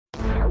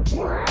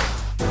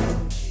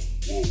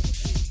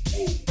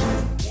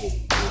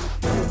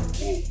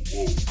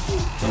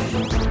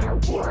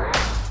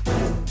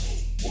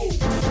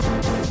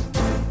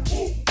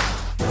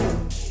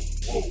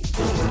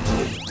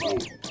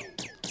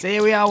So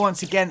here we are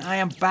once again. I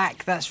am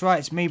back. That's right.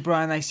 It's me,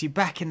 Brian Lacey,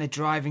 back in the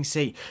driving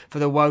seat for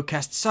the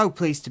WOCast. So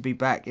pleased to be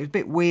back. It was a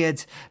bit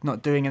weird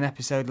not doing an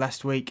episode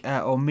last week,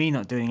 or me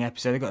not doing an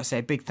episode. I've got to say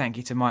a big thank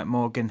you to Mike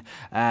Morgan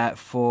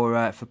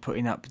for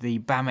putting up the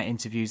BAMA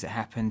interviews that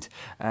happened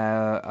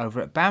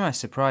over at BAMA,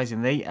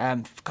 surprisingly.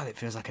 God, it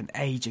feels like an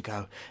age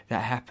ago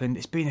that happened.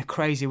 It's been a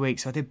crazy week.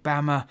 So I did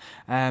BAMA.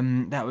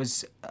 That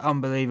was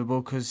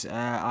unbelievable because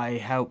I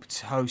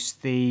helped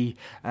host they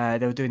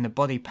were doing the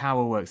Body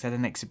Power Works. They had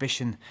an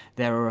exhibition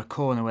there, or a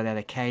corner where they had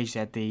a cage. They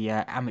had the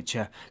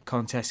amateur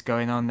contest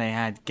going on. They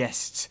had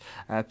guests,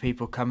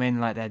 people come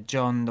in, like they had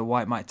John, the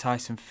White Mike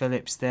Tyson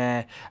Phillips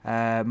there,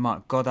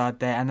 Mark Goddard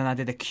there, and then I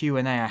did a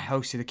Q&A. I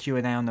hosted a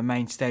Q&A on the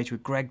main stage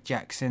with Greg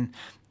Jackson,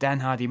 Dan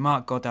Hardy,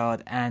 Mark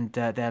Goddard, and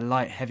their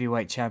light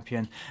heavyweight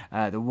champion,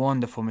 the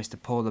wonderful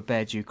Mr. Paul the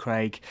Bear Jew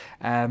Craig.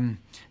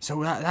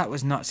 So that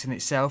was nuts in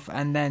itself.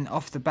 And then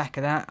off the back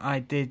of that, I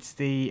did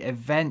the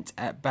event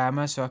at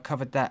BAMA. So I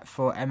covered that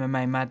for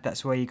MMA Mad.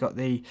 That's where you got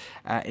the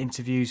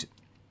interviews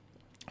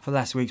for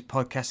last week's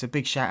podcast. A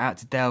big shout out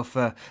to Dale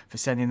for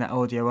sending that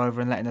audio over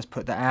and letting us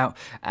put that out.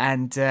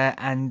 And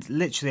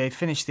literally I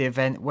finished the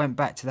event, went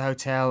back to the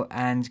hotel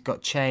and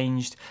got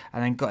changed,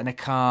 and then got in a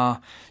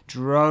car,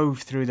 drove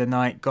through the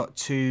night, got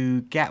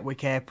to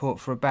Gatwick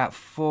Airport for about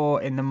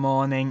 4 in the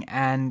morning,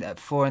 and at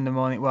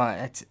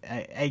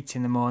 8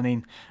 in the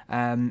morning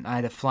I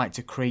had a flight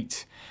to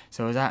Crete.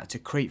 So I was out to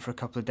Crete for a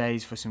couple of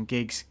days for some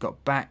gigs,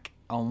 got back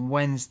on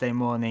Wednesday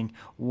morning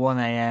 1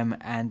 a.m.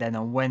 and then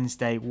on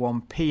Wednesday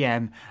 1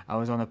 p.m. I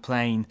was on a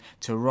plane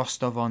to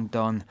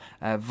Rostov-on-Don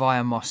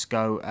via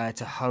Moscow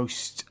to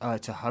host.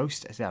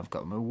 I've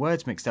got my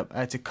words mixed up.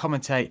 To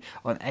commentate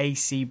on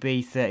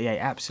ACB 38,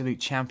 Absolute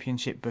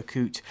Championship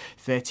Bakut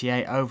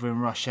 38 over in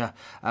Russia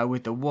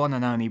with the one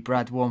and only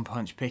Brad One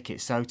Punch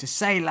Pickett. So to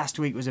say last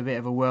week was a bit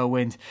of a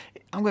whirlwind,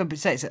 I'm going to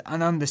say it's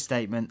an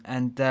understatement.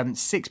 And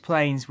 6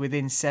 planes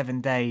within 7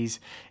 days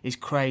is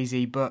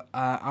crazy, but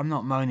I'm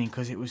not moaning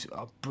because it was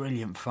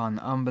brilliant fun,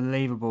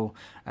 unbelievable,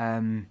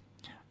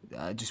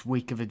 just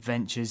week of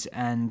adventures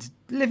and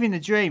living the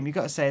dream. You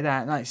got to say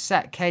that. Like,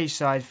 sat cage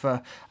side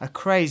for a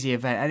crazy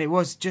event, and it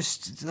was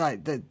just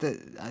like the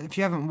if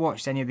you haven't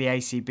watched any of the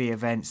ACB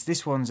events,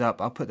 this one's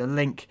up. I'll put the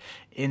link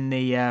in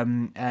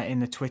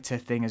the Twitter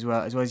thing as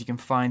well as you can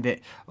find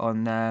it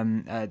on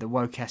the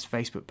WOCast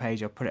Facebook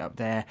page. I'll put it up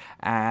there,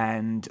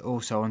 and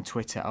also on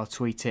Twitter I'll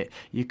tweet it.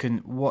 You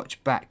can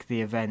watch back the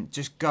event.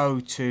 Just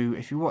go to,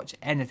 if you watch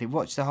anything,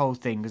 watch the whole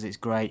thing because it's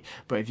great.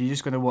 But if you're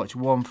just going to watch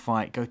one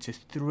fight, go to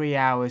 3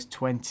 hours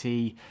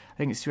 20. I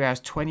think it's 3 hours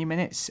 20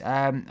 minutes,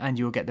 and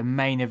you'll get the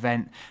main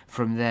event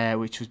from there,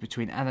 which was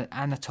between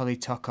Anatoly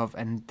Tokov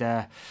and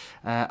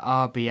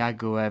Arbi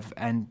Aguev.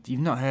 And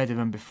you've not heard of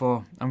them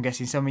before. I'm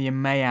guessing some of you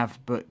may have,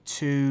 but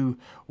 2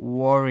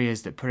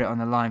 warriors that put it on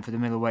the line for the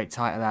middleweight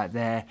title out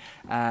there.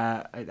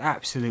 An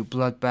absolute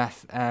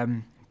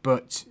bloodbath,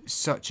 but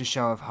such a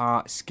show of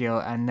heart, skill,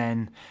 and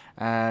then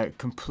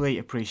complete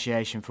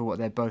appreciation for what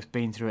they've both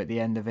been through at the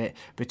end of it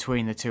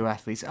between the 2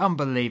 athletes.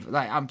 Unbelievable.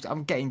 Like,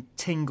 I'm getting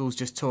tingles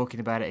just talking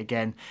about it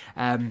again.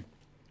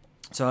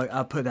 So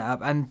I'll put that up.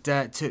 And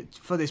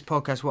for this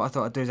podcast, what I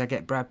thought I'd do is I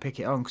get Brad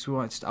Pickett on,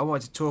 because I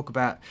wanted to talk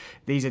about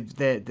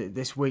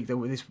this week,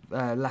 this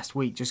last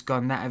week just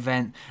gone, that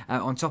event.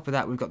 On top of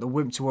that, we've got the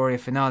Wimp to Warrior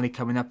finale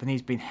coming up, and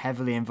he's been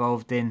heavily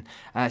involved in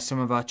some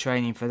of our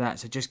training for that.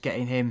 So just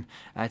getting him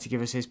to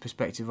give us his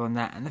perspective on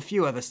that, and a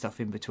few other stuff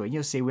in between.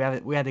 You'll see we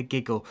had a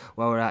giggle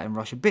while we were out in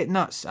Russia. Bit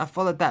nuts. I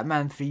followed that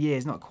man for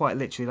years, not quite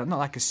literally, not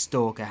like a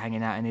stalker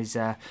hanging out in his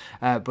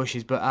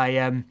bushes, but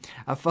I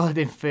followed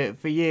him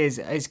for years,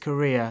 his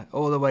career,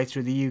 all the way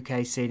through the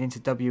UK scene into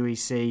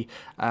WEC,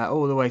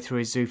 all the way through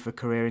his Zuffa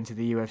career into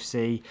the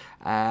UFC,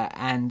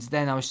 and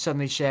then I was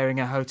suddenly sharing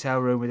a hotel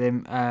room with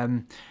him.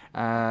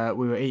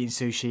 We were eating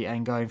sushi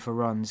and going for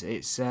runs.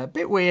 It's a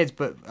bit weird,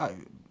 but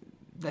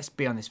let's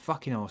be honest,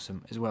 fucking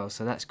awesome as well,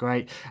 so that's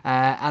great.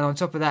 And on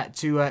top of that,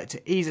 to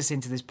ease us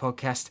into this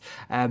podcast,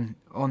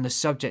 on the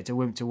subject of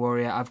Wimp to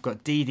Warrior, I've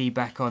got Dee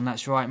back on.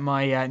 That's right,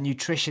 my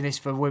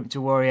nutritionist for Wimp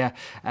to Warrior,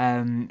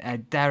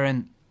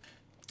 Darren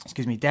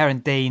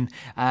Dean.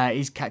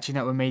 He's catching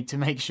up with me to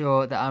make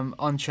sure that I'm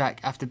on track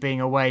after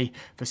being away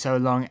for so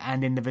long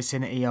and in the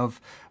vicinity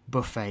of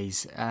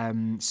buffets.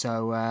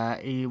 So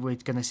we're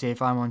going to see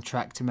if I'm on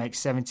track to make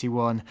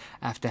 71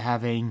 after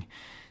having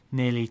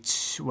nearly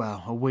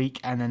a week,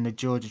 and then the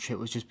Georgia trip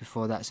was just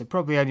before that, so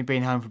probably only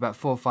been home for about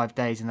 4 or 5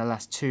 days in the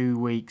last 2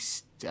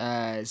 weeks.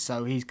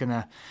 So he's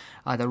gonna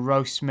either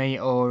roast me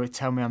or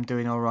tell me I'm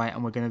doing all right,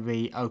 and we're going to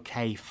be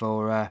okay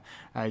for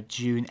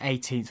June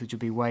 18th, which will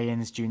be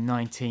weigh-ins. June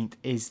 19th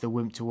is the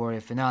Wimp to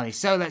Warrior finale.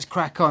 So let's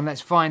crack on.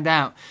 Let's find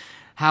out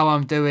how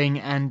I'm doing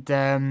and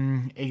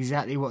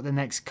exactly what the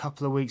next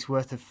couple of weeks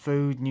worth of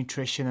food,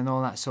 nutrition and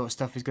all that sort of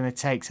stuff is going to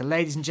take. So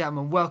ladies and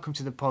gentlemen, welcome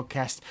to the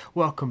podcast.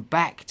 Welcome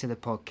back to the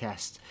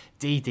podcast.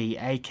 Dee,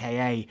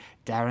 aka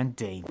Darren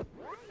Dean.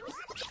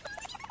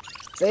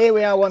 So here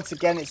we are once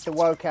again. It's the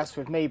WOCast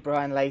with me,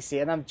 Brian Lacey,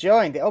 and I'm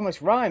joined, it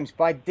almost rhymes,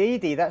 by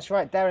Dee. That's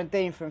right, Darren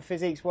Dean from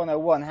Physiques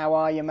 101. How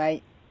are you,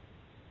 mate?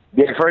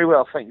 Yeah, very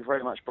well. Thank you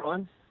very much,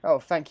 Brian. Oh,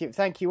 thank you.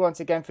 Thank you once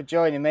again for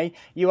joining me.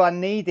 You are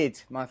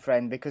needed, my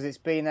friend, because it's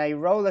been a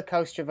roller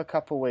coaster of a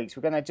couple of weeks.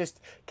 We're going to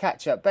just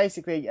catch up.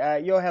 Basically,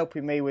 you're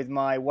helping me with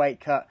my weight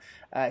cut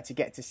to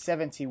get to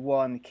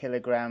 71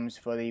 kilograms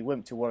for the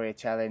Wimp to Warrior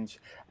Challenge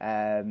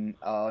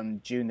on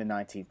June the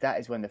 19th. That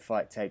is when the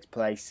fight takes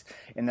place.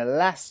 In the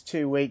last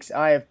 2 weeks,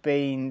 I have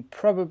been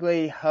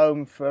probably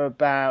home for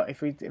about,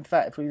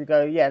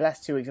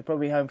 last 2 weeks, I've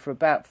probably been home for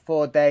about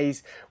 4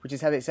 days, which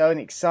has had its own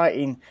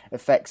exciting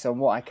effects on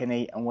what I can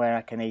eat and where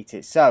I can eat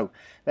it. So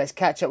let's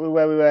catch up with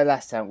where we were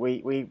last time.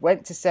 We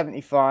went to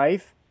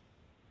 75,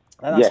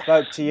 and Yes, I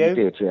spoke to you. You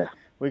did, yeah.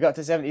 We got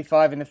to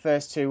 75 in the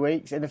first 2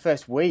 weeks, in the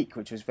first week,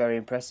 which was very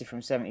impressive,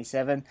 from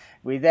 77.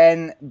 We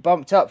then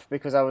bumped up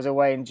because I was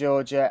away in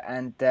Georgia,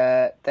 and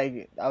I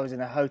was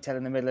in a hotel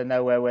in the middle of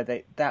nowhere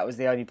where that was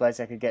the only place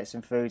I could get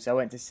some food. So I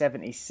went to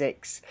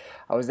 76.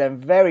 I was then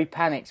very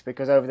panicked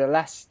because over the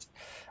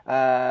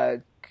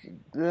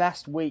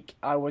last week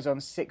I was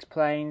on 6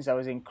 planes. I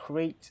was in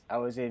Crete, I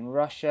was in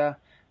Russia,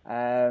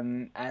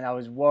 and I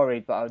was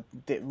worried, but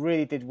I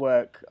really did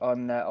work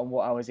on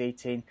what I was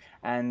eating,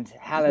 and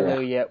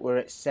hallelujah, we're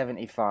at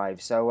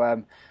 75.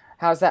 So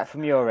how's that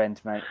from your end,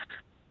 mate?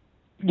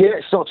 Yeah,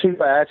 it's not too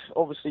bad.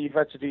 Obviously, you've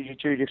had to do your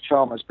Judith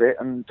Chalmers bit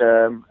and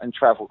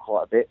travel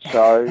quite a bit.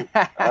 So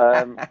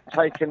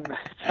taken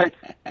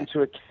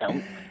into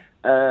account,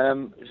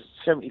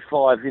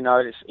 75.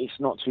 It's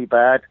not too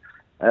bad.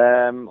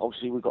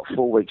 Obviously, we've got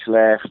 4 weeks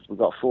left. We've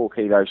got 4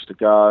 kilos to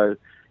go.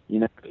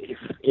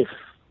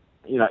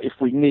 If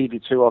we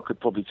needed to, I could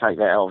probably take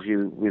that out of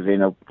you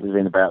within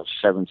about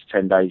 7 to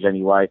 10 days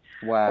anyway.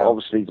 Wow. But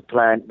obviously, the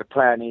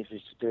plan is to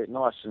do it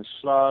nice and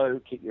slow,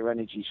 keep your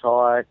energies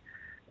high,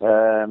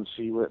 so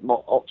you're at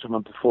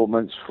optimum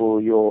performance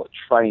for your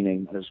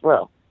training as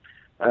well.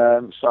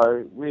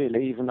 So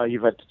really, even though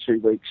you've had the 2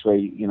 weeks where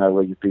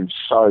you've been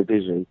so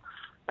busy,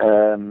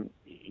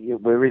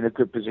 we're in a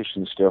good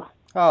position still.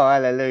 Oh,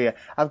 hallelujah!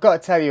 I've got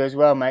to tell you as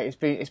well, mate.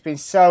 It's been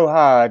so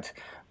hard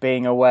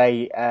being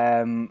away,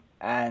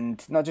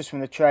 and not just from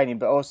the training,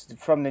 but also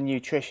from the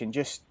nutrition.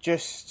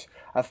 Just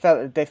I felt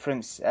the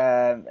difference,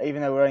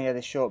 even though we only had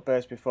a short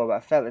burst before, but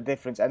I felt the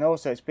difference. And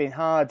also it's been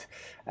hard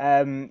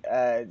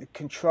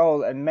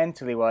control and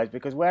mentally wise,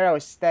 because where I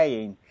was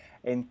staying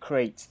in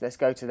Crete, let's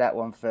go to that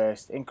one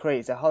first. In Crete,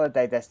 it's a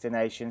holiday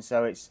destination,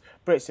 so it's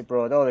Brits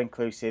Abroad, all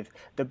inclusive.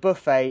 The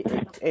buffet,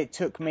 it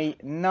took me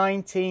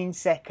 19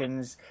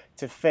 seconds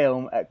to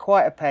film at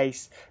quite a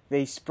pace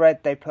the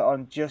spread they put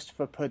on just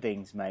for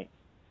puddings, mate.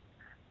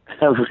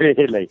 Oh,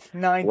 really?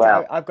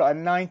 Wow. I've got a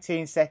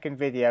 19-second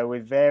video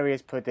with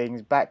various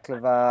puddings,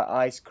 baklava,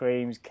 ice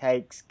creams,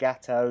 cakes,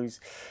 gâteaux.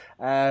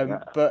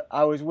 But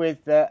I was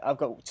with, I've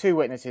got 2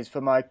 witnesses.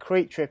 For my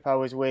Crete trip, I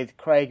was with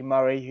Craig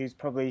Murray, who's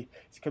probably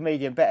a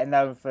comedian better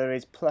known for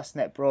his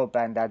PlusNet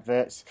broadband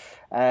adverts.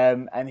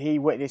 And he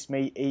witnessed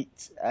me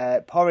eat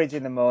porridge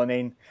in the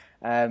morning,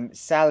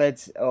 salad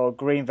or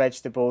green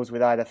vegetables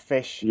with either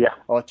fish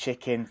or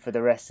chicken for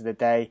the rest of the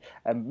day.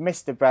 And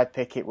Mr. Brad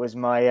Pickett was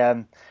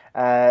my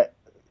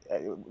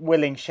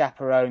willing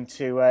chaperone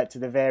to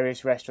the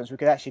various restaurants. We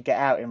could actually get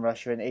out in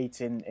Russia and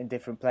eat in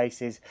different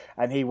places,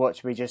 and he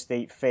watched me just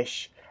eat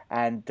fish,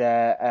 and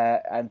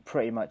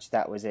pretty much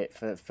that was it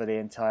for the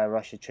entire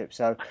Russia trip.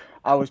 So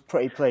I was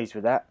pretty pleased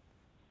with that.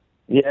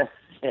 Yeah,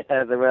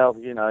 well,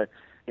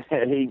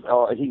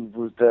 he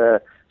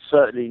would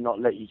certainly not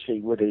let you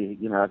cheat, would he?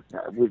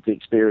 With the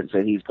experience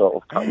that he's got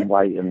of cutting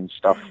weight and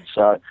stuff.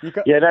 So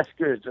that's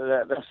good.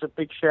 That's a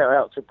big shout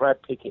out to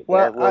Brad Pickett.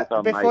 Well, well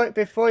done, mate.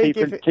 Before you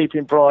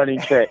keeping Brian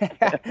in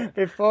check.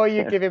 Before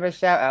you give him a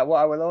shout out,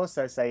 what I will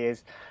also say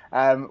is,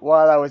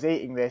 while I was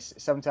eating this,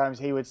 sometimes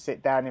he would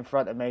sit down in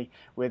front of me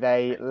with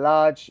a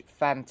large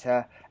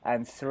Fanta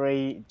and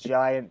 3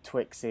 giant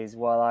Twixes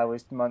while I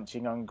was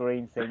munching on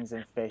green things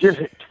and fish.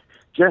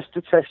 Just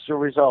to test your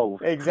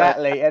resolve.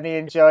 Exactly, and he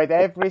enjoyed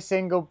every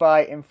single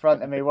bite in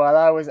front of me while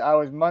I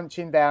was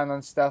munching down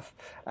on stuff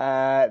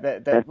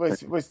that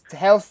was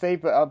healthy.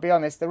 But I'll be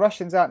honest, the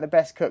Russians aren't the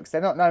best cooks. They're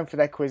not known for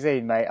their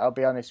cuisine, mate. I'll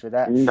be honest with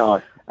that.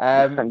 No.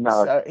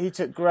 No. So he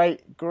took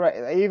great.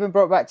 He even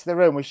brought back to the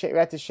room. We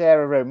had to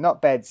share a room,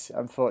 not beds,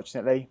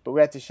 unfortunately, but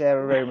we had to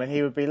share a room, and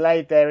he would be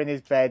laid there in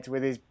his bed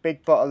with his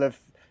big bottle of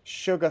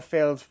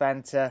sugar-filled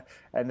Fanta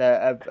and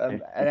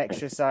an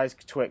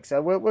extra-sized Twix. So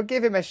we'll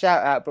give him a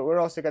shout-out, but we're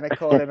also going to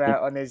call him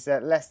out on his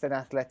less than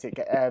athletic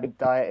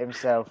diet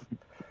himself.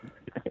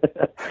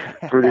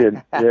 Brilliant,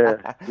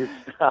 yeah, good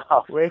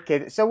stuff.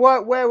 Wicked. So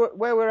where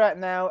we're at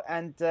now,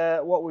 and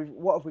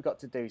what have we got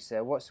to do,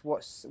 sir? What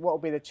will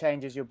be the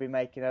changes you'll be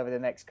making over the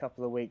next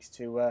couple of weeks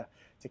to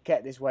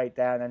get this weight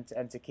down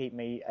and to keep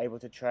me able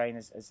to train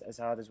as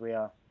hard as we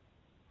are?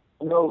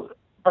 Well,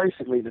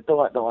 basically, the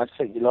diet that I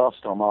sent you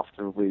last time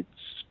after we'd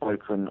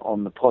spoken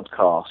on the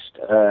podcast,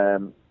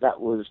 that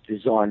was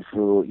designed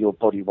for your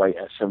body weight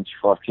at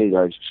 75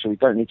 kilos. So we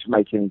don't need to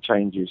make any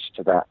changes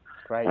to that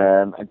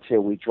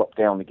until we drop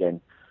down again.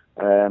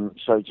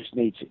 So just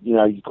need to,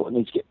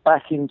 need to get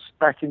back into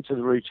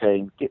the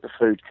routine, get the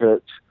food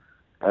cooked,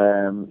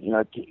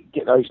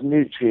 Get those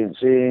nutrients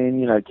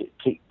in,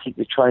 keep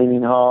the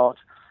training hard.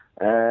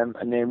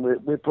 And then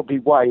we'll probably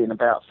weigh in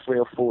about 3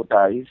 or 4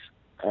 days.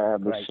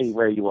 We'll see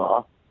where you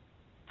are,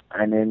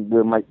 and then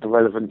we'll make the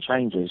relevant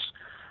changes.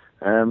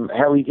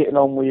 How are you getting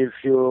on with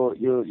your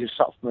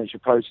supplements,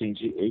 your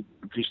proteins?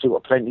 Have you still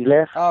got plenty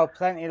left? Oh,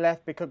 plenty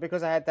left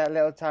because I had that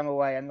little time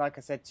away, and like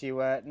I said to you,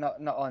 not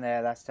on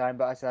air last time,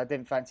 but I said I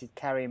didn't fancy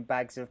carrying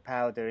bags of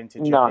powder into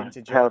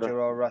Georgia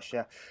or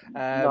Russia.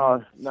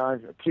 No,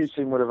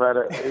 Putin would have had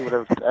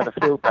a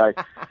field day.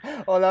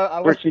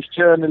 Although British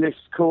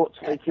journalists caught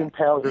taking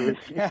powder.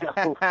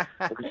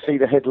 I can see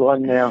the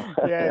headline now.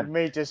 Yeah,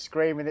 me just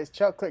screaming, "It's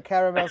chocolate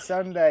caramel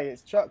sundae!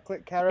 It's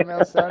chocolate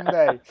caramel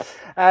sundae!"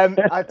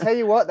 I tell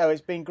you what, though,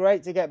 it's been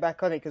great to get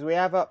back on it because we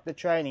have upped the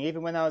training.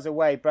 Even when I was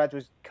away, Brad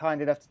was kind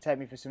enough to take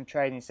me for some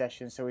training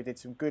sessions. So we did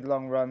some good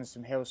long runs,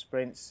 some hill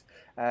sprints.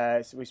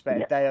 So we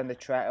spent a day on the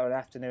track or an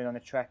afternoon on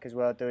the track as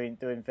well, doing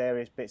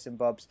various bits and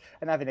bobs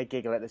and having a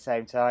giggle at the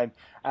same time.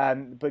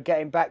 But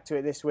getting back to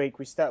it this week,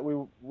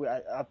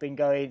 I've been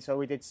going. So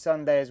we did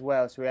Sunday as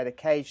well. So we had a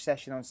cage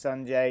session on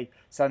Sunday,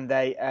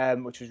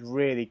 which was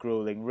really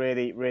grueling,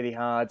 really, really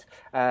hard.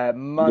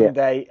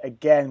 Monday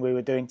again, we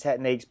were doing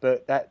techniques,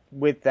 but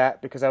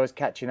because I was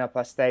catching up,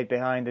 I stayed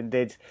behind and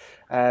did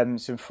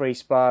some free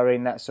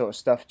sparring, that sort of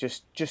stuff,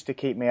 just to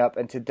keep me up.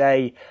 And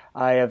today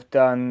I have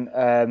done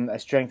a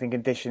strength and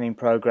conditioning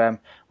program,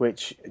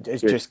 which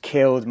has just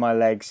killed my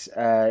legs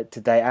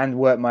today and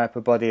worked my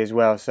upper body as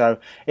well. So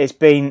it's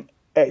been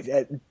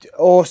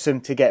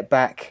awesome to get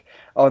back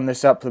on the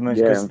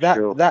supplements because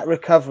that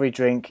recovery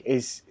drink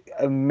is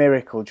a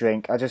miracle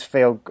drink. I just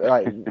feel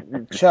like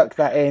chuck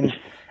that in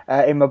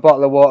my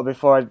bottle of water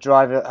before I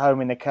drive it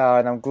home in the car,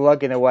 and I'm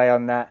glugging away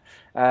on that.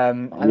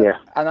 And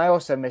I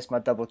also miss my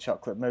double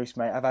chocolate mousse,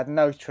 mate. I've had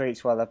no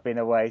treats while I've been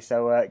away,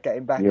 so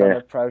getting back on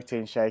the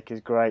protein shake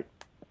is great.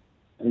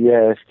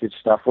 Yeah, it's good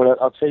stuff. Well,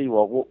 I'll tell you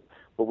what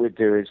we'll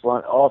do is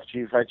after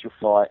you've had your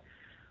fight,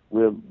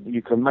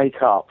 you can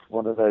make up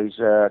one of those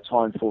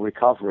time for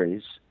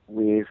recoveries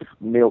with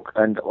milk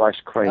and ice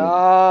cream.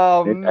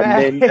 Oh, and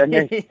then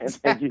you can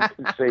see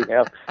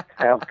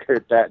how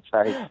good that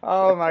tastes.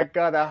 Oh my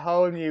God, a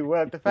whole new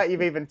world. The fact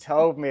you've even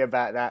told me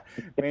about that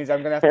means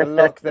I'm going to have to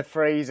lock the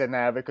freezer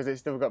now because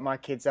it's still got my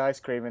kids' ice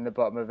cream in the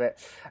bottom of it.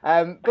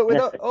 But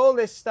with all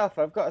this stuff,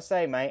 I've got to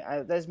say, mate,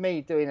 there's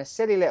me doing a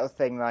silly little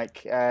thing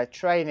like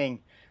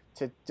training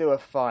to do a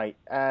fight.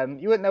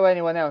 You wouldn't know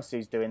anyone else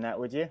who's doing that,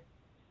 would you?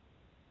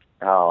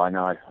 Oh, I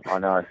know.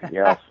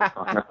 Yeah,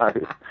 I know.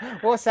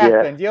 What's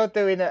happened? You're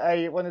doing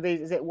one of these.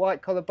 Is it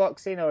white collar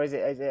boxing or is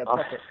it a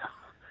proper?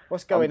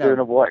 What's going on? I'm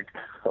doing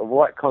a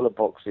white collar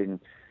boxing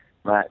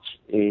match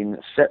in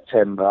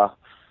September.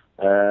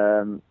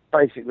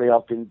 Basically,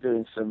 I've been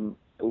doing some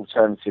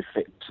alternative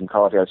fitness and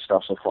cardio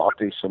stuff. So I thought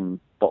I'd do some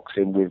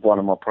boxing with one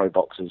of my pro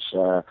boxers,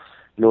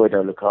 Lloyd. I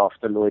look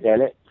after Lloyd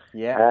Elliott.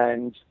 Yeah.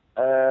 And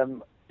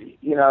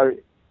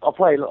I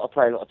play a lot of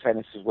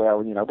tennis as well.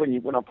 And,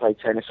 when I play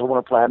tennis, I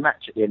want to play a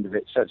match at the end of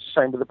it. So it's the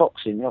same with the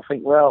boxing. I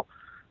think, well,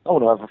 I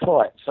want to have a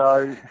fight.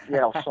 So,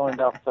 I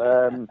signed up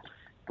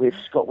with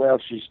Scott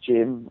Welch's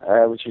gym,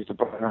 which is the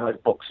Brighton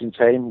Hove boxing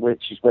team,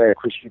 which is where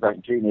Chris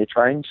Eubank Jr.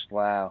 trains.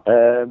 Wow.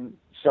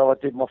 So I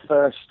did my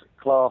first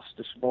class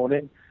this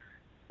morning.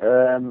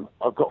 I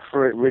got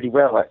through it really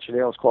well,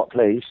 actually. I was quite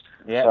pleased.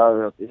 Yeah.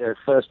 So,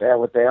 first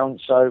hour down.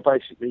 So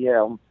basically,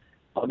 I'm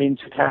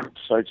into camp,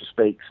 so to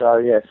speak.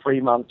 So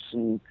 3 months,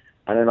 and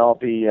then I'll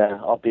be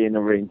in the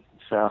ring.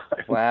 So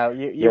wow,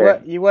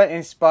 you weren't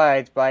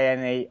inspired by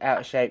any out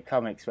of shape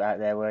comics out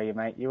there, were you,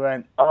 mate? You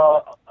weren't.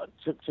 To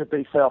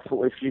be fair, I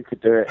thought if you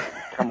could do it,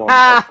 come on,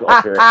 I've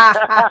got to do it.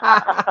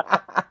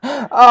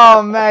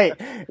 Oh, mate,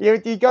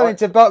 you got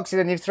into boxing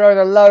and you've thrown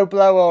a low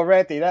blow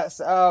already.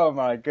 Oh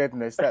my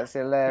goodness, that's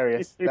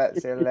hilarious.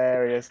 That's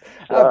hilarious.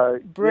 So,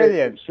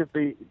 brilliant. Yeah,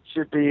 it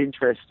should be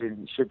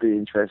interesting.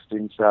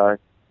 So.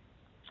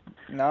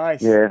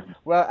 Nice. Yeah.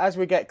 Well, as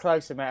we get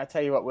closer, mate, I'll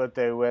tell you what we'll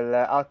do.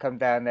 I'll come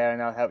down there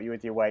and I'll help you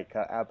with your weight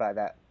cut. How about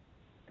that?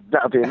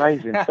 That'll be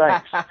amazing.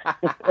 Thanks.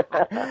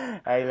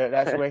 Hey, look,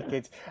 that's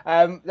wicked.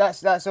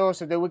 That's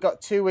awesome. We've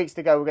got 2 weeks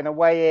to go. We're going to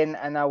weigh in,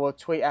 and I will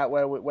tweet out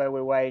where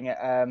we're weighing it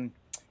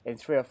in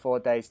 3 or 4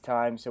 days'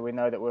 time, so we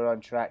know that we're on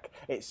track.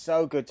 It's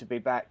so good to be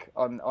back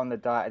on the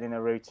diet and in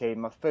a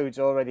routine. My food's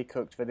already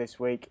cooked for this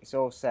week. It's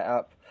all set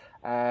up.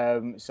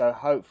 So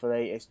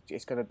hopefully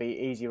it's going to be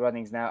easy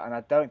runnings now, and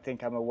I don't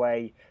think I'm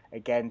away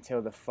again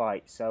till the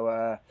fight.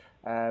 So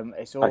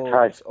it's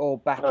all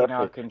back in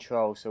our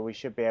control. So we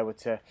should be able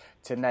to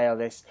nail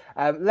this.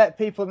 Let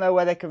people know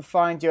where they can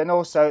find you, and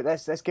also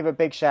let's give a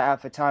big shout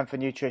out for Time for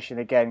Nutrition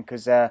again,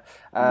 because they're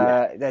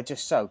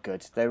just so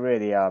good. They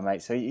really are,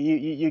 mate. So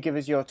you give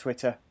us your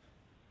Twitter.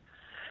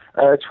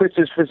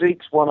 Twitter's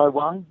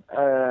Physiques101,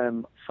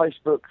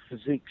 Facebook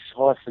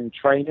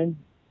Physiques-Training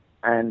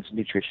and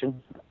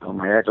Nutrition, on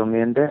my head on the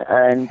end there,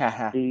 and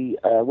the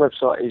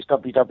website is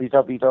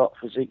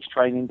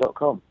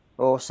www.physiquestraining.com.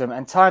 Awesome.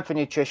 And Time for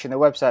Nutrition, the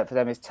website for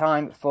them is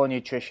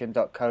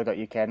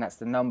timefornutrition.co.uk, and that's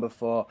the number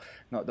 4,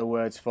 not the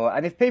words for.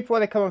 And if people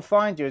want to come and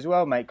find you as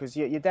well, mate, because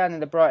you're down in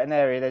the Brighton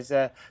area, there's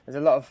a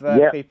lot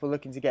of people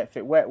looking to get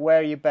fit. Where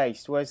are you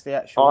based? Where's the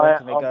actual? Where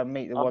can they go and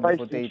meet the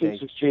wonderful DD? I'm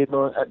based in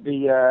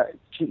the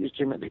cheapest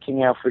gym at the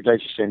King Alfred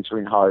Leisure Centre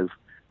in Hove.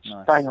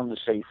 Nice. Bang on the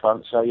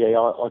seafront. So yeah,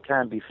 I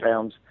can be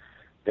found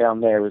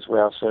down there as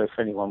well. So if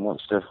anyone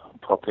wants to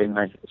pop in,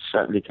 they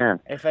certainly can.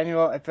 If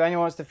anyone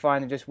wants to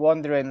find him, just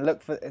wander in,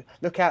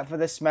 look out for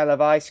the smell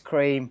of ice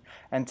cream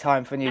and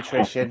Time for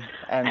Nutrition,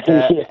 and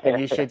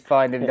you should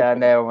find him down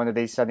there on one of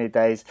these sunny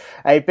days.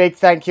 A big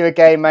thank you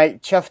again,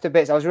 mate. Chuffed to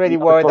bits. I was really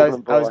worried I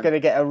was going to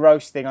get a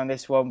roasting on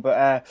this one,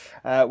 but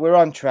we're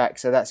on track,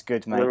 so that's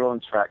good, mate. We're on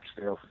track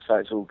still, so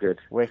it's all good.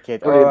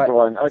 Wicked. Brilliant,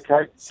 all right, Brian.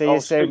 Okay. See you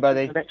soon,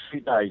 buddy. The next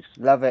few days.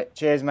 Love it.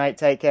 Cheers, mate.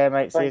 Take care,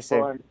 mate. Thanks, see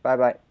you soon. Bye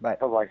bye. Bye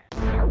bye.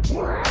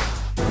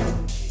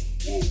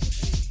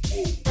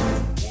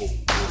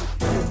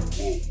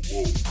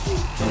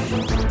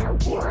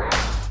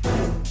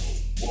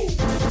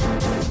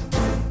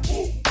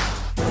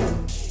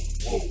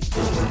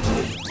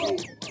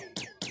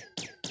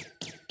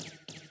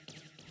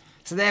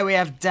 So there we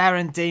have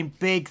Darren Dean.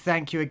 Big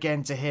thank you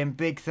again to him.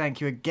 Big thank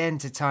you again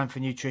to Time for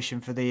Nutrition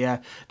for the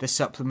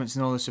supplements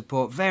and all the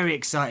support. Very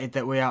excited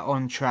that we are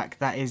on track.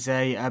 That is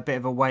a bit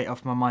of a weight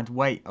off my mind.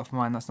 Weight off my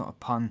mind, that's not a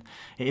pun.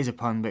 It is a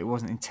pun, but it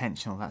wasn't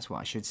intentional. That's what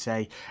I should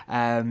say.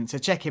 So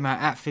check him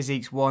out at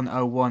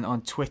Physiques101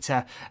 on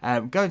Twitter.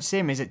 Go and see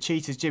him. He's at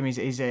Cheetah's Gym. He's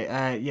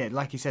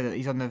like he said,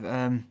 he's on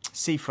the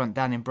seafront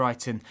down in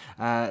Brighton.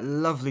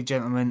 Lovely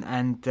gentleman.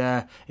 And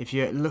if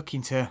you're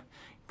looking to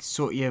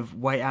sort your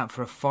weight out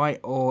for a fight,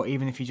 or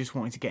even if you just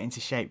wanted to get into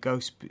shape, go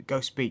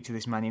speak to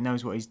this man. He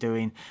knows what he's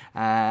doing,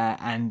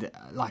 and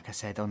like I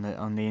said on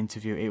the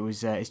interview,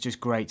 it's just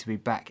great to be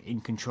back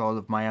in control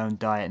of my own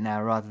diet now,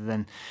 rather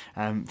than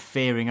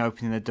fearing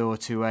opening the door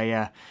to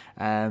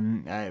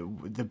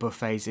the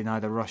buffets in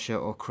either Russia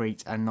or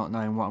Crete and not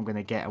knowing what I'm going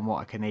to get and what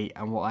I can eat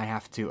and what I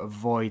have to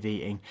avoid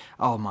eating.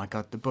 Oh my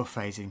God, the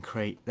buffets in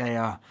Crete,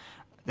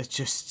 there's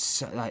just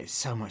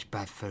so much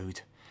bad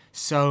food.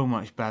 So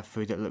much bad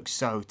food that looks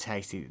so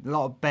tasty. A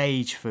lot of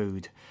beige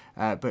food,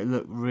 but it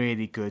looked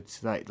really good.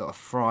 Like a lot of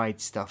fried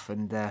stuff,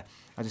 and I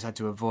just had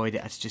to avoid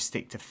it. I had to just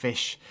stick to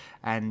fish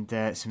and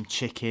some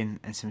chicken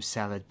and some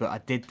salad. But I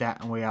did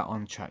that, and we are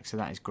on track, so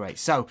that is great.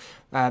 So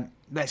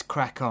let's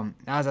crack on.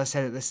 As I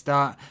said at the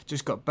start,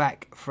 just got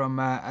back from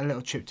a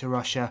little trip to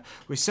Russia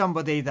with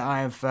somebody that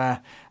I have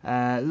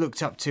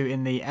looked up to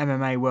in the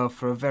MMA world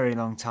for a very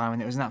long time,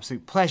 and it was an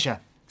absolute pleasure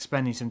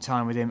spending some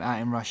time with him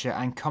out in Russia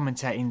and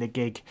commentating the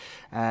gig,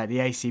 the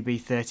ACB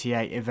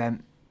 38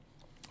 event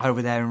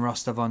over there in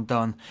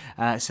Rostov-on-Don.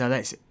 So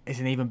it's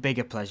an even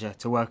bigger pleasure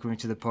to welcome him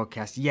to the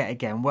podcast yet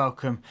again.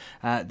 Welcome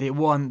the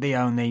one, the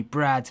only,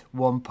 Brad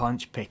One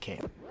Punch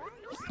Pickett.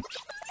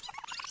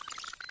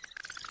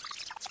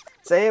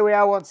 So here we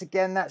are once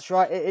again, that's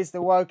right, it is the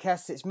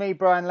WOCast. It's me,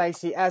 Brian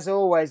Lacey, as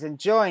always, and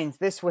joined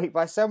this week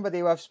by somebody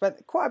who I've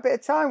spent quite a bit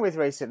of time with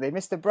recently,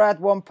 Mr. Brad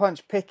One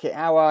Punch Pickett.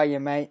 How are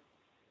you, mate?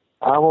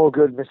 I'm all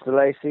good, Mr.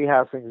 Lacey.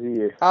 How things are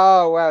you?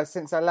 Oh, well,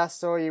 since I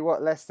last saw you,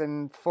 less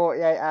than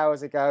 48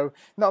 hours ago,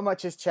 not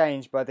much has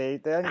changed, buddy.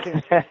 The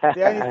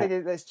only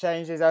thing that's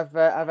changed is I've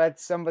had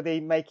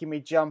somebody making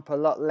me jump a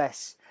lot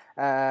less.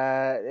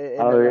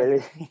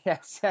 Really?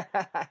 Yes.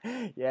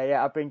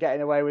 yeah. I've been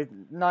getting away with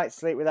night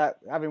sleep without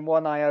having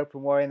one eye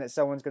open, worrying that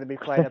someone's going to be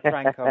playing a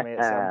prank on me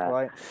at some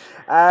point.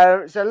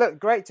 So look,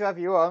 great to have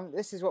you on.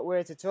 This is what we're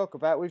here to talk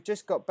about. We've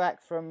just got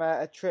back from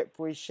a trip.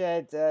 We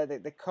shared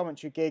the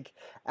commentary gig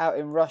out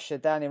in Russia,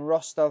 down in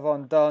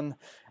Rostov-on-Don,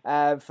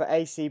 for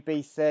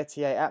ACB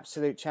 38,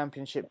 Absolute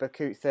Championship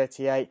Bakut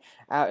 38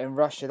 out in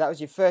Russia. That was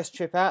your first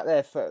trip out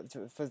there for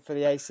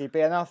the ACB,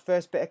 and our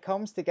first bit of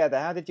comms together.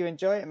 How did you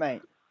enjoy it,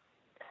 mate?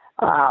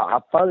 I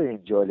thoroughly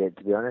enjoyed it,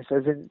 to be honest.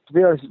 To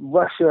be honest,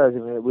 Russia,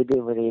 we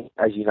didn't really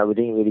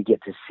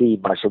get to see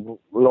much. A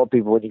lot of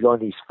people, when you go on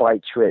these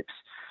fight trips,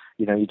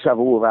 you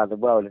travel all around the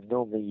world, and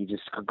normally you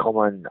just can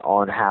comment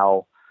on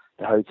how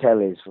the hotel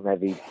is from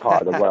every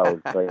part of the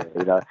world. But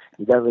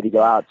you don't really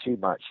go out too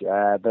much.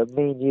 But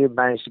me and you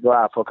managed to go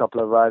out for a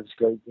couple of runs.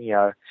 We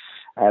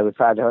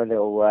found our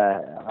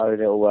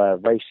little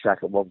racetrack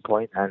at one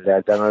point, and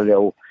done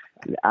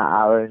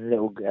our own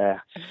little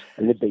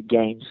Olympic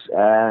Games,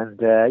 and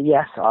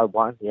yes, I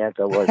won. Yeah,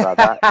 don't worry about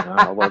that.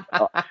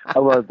 I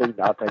won't beat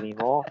up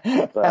anymore.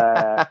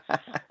 But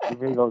we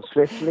move on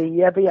swiftly.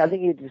 Yeah, I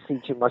think you didn't see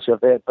too much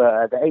of it.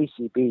 But the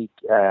ACB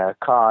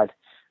card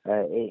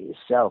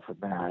itself,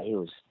 man, it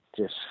was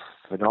just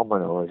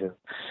phenomenal.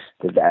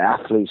 The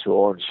athletes were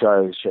on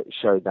show,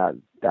 showed that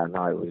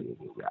night,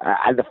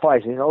 and the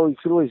fights. You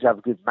could always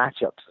have good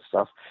matchups and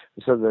stuff.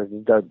 Sometimes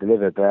you don't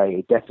deliver, but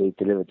he definitely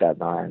delivered that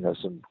night, and there were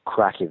some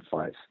cracking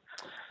fights.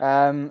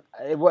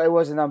 It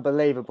was an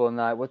unbelievable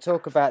night. We'll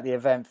talk about the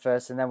event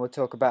first, and then we'll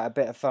talk about a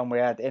bit of fun we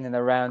had in and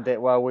around it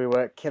while we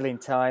were killing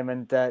time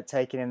and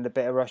taking in the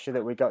bit of Russia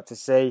that we got to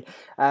see.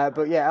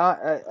 But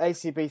yeah,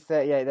 ACB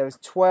 38, there was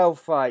 12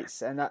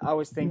 fights, and I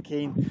was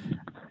thinking,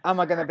 am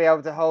I going to be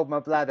able to hold my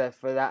bladder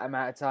for that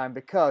amount of time?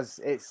 Because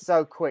it's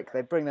so quick.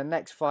 They bring the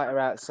next fighter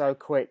out so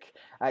quick.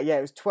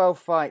 It was 12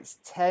 fights,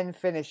 10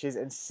 finishes,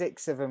 and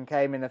 6 of them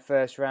came in the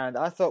first round.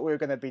 I thought we were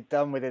going to be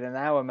done within an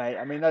hour, mate.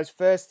 I mean, those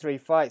first 3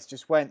 fights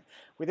just went,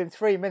 within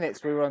 3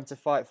 minutes we were on to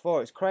fight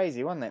 4. It's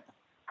crazy, wasn't it?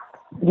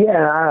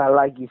 Yeah,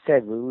 like you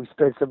said, we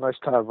spent so much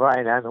time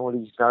writing down all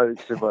these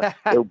notes and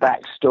little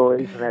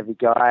backstories from every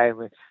guy.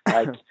 And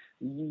like,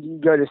 you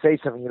go to say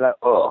something, you're like,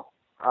 oh,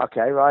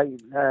 okay, right.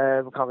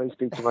 Can't really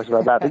speak too much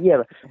about that. But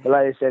yeah, but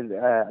like I said,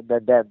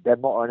 their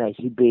motto on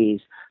ACB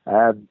is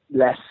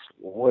less.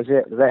 What was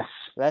it?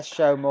 Less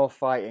show, more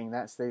fighting.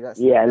 That's less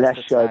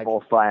the show, tag.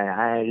 more fighting.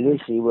 And it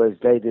literally was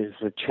they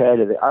just a trail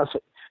of it. I was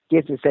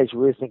getting to the stage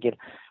where we were thinking,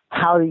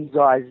 how these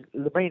guys,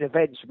 the main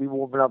event should be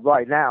warming up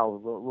right now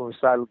when we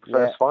started the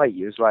first fight.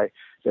 It was like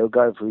they were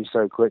going through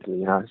so quickly,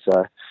 you know.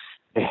 So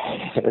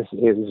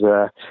it was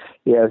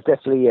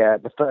definitely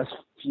the first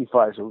few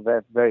fights were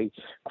very, very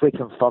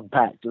quick and fun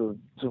packed. Some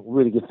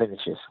really good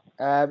finishes.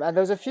 And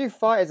there was a few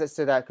fighters that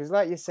stood out because,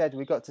 like you said,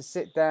 we got to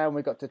sit down,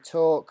 we got to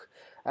talk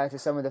to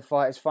some of the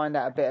fighters, find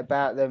out a bit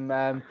about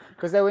them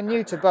because they were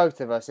new to both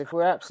of us. If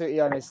we're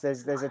absolutely honest,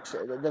 there's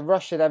the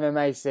Russian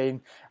MMA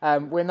scene.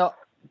 We're not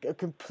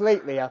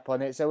completely up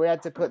on it, so we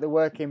had to put the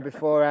work in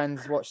beforehand,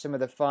 watch some of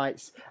the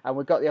fights, and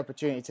we got the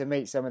opportunity to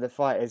meet some of the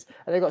fighters,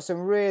 and they got some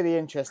really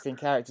interesting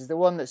characters. The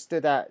one that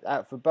stood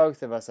out for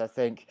both of us, I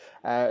think,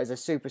 as a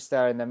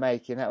superstar in the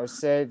making, that was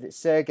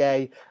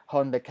Sergey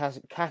Honda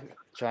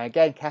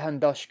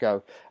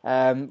Kahandoshko.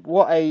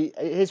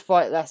 His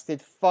fight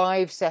lasted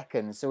 5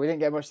 seconds, so we didn't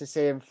get much to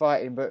see him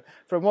fighting, but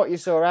from what you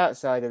saw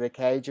outside of the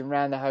cage and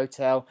around the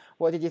hotel,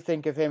 what did you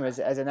think of him as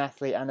an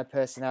athlete and a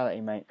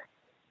personality, mate?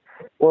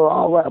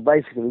 Well,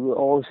 basically, we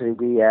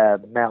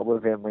met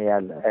with him. We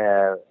had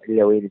a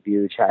little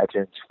interview, chatted to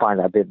him to find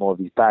out a bit more of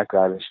his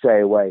background, and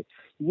straight away,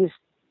 he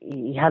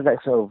had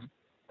that sort of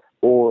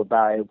awe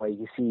about him where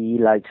you see he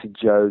likes a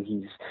joke.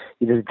 He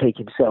doesn't take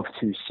himself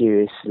too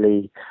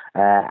seriously,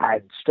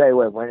 and straight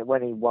away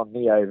when he won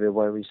me over,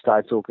 when we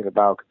started talking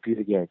about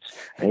computer games,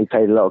 and he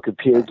played a lot of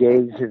computer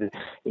games, and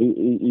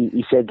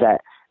he said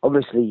that.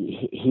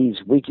 Obviously,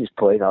 his weakest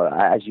point,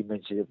 as you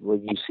mentioned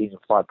when you've seen him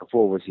fight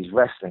before, was his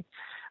wrestling.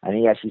 And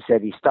he actually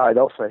said he started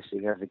off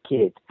wrestling as a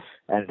kid,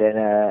 and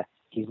then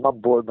his mum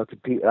bought him a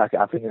computer, I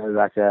think it was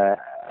like a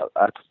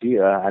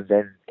computer, and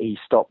then he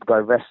stopped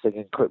going wrestling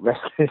and quit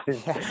wrestling.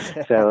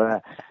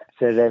 So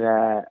then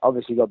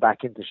obviously got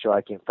back into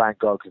striking, thank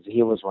God, because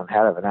he was one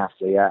hell of an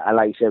athlete. And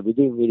like you said, we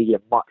didn't really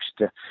get much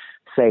to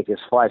say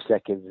because 5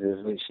 seconds is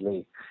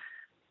literally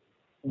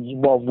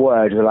one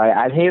word. We're like,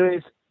 and here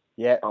is.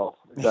 Yeah. Oh,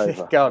 it's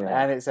over. Gone,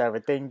 yeah. And it's over.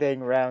 Ding,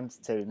 ding, round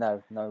 2.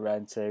 No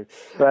round 2.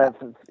 But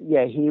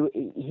yeah,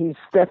 he's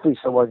definitely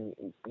someone,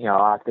 you know,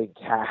 I think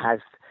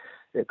has,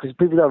 because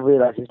people don't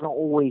realise it's not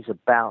always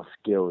about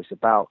skill, it's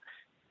about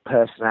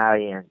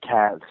personality and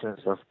character and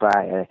stuff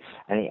like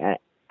that,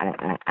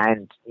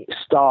 and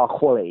star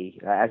quality.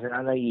 As in,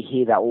 I know you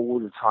hear that all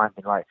the time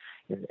it's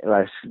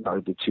not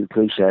a bit too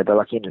cliche, but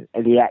like in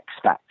the X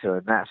Factor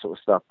and that sort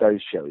of stuff,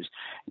 those shows.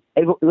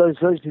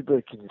 Those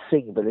people can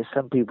sing, but there's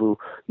some people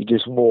you're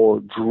just more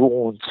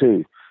drawn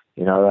to,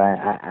 you know,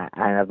 and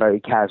are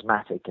very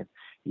charismatic, and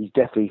he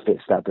definitely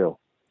fits that bill.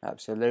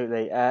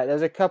 Absolutely.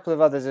 There's a couple of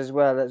others as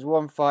well. There's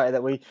one fighter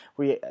that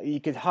you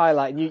could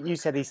highlight. You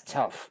said he's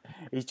tough.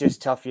 He's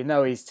just tough. You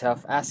know he's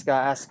tough. Askar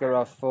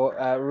Askarov for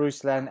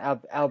Ruslan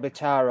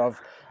Albatarov,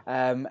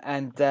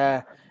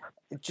 and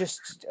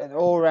just an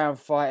all-round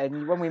fighter.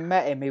 And when we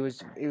met him, he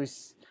was.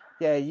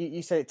 Yeah,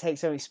 you said it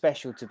takes something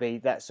special to be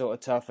that sort of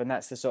tough, and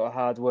that's the sort of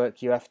hard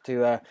work you have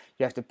to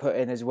put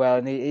in as well.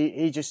 And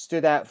he just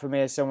stood out for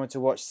me as someone to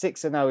watch.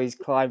 6-0 he's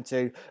climbed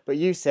to, but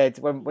you said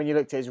when you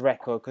looked at his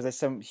record, because there's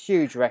some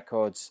huge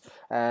records,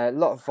 a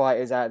lot of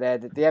fighters out there.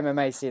 The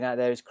MMA scene out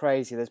there is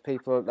crazy. There's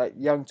people like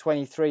young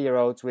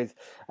 23-year-olds with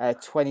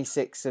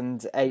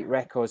 26-8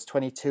 records,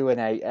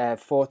 22-8,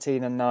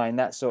 14-9,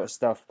 that sort of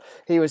stuff.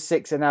 He was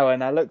 6-0,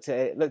 and I looked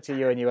at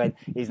you, and you went,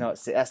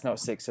 that's not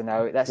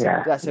 6-0.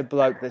 That's a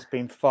bloke that's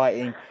been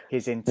fighting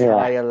his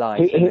entire life.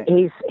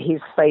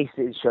 His face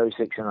didn't show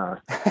 6-0.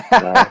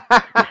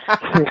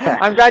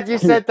 I'm glad you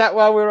said that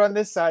while we were on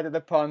this side of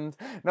the pond,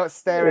 not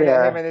staring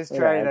at him and his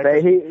trainer.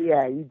 But he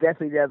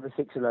definitely had a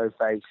 6-0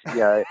 face.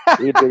 Yeah,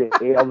 he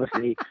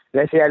obviously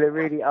he had a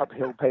really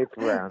uphill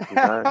paper round.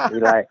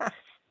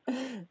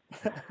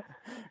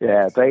 You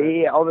know, but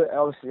he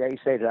obviously, like you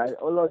said, a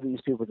lot of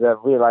these people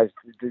don't realise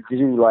they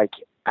do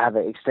have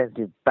an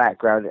extensive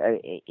background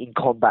in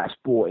combat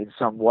sport in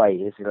some way.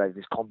 It's like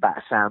this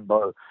combat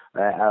sambo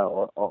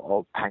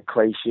or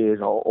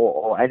pancration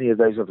or any of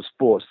those other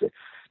sports that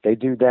they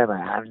do them,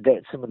 and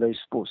some of those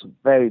sports are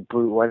very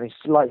brutal, and it's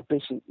like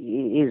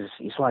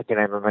it's like an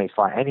MMA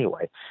fight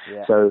anyway.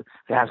 Yeah. So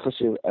they have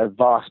such a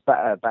vast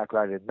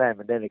background in them,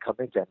 and then they come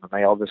into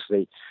MMA,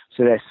 obviously.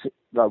 So they're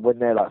like when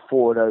they're like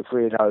 4-0,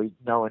 3-0,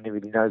 no one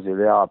really knows who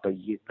they are, but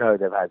you know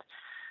they've had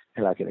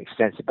like an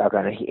extensive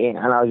background. And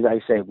I was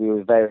like I say, we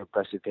were very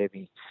impressed with him.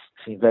 He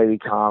seemed very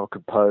calm,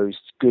 composed,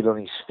 good on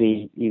his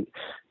feet.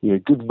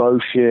 Good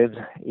motion.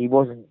 He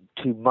wasn't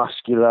too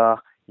muscular.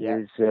 He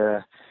was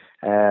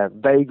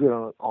very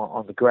good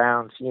on the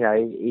ground. He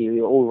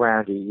all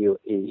around.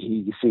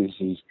 He sees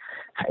he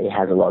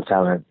has a lot of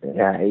talent.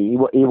 He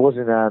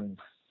wasn't.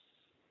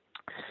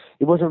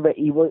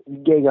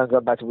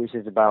 Going back to what he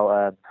says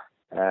about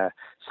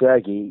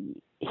Sergey.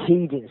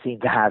 He didn't seem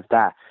to have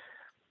that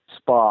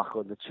spark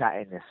or the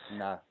chattiness.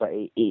 No. But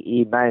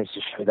he managed to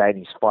show that in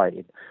his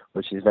fighting,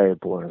 which is very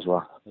important as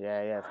well.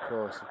 Yeah, of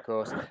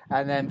course.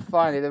 And then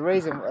finally, the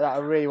reason that I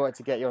really wanted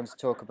to get you on to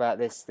talk about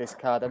this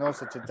card, and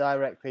also to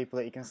direct people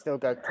that you can still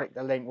go click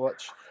the link,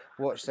 watch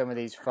some of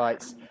these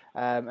fights,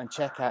 and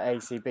check out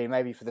ACB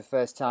maybe for the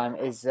first time,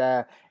 is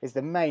the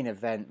main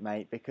event,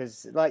 mate.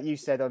 Because like you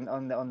said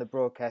on the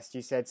broadcast,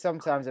 you said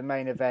sometimes a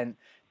main event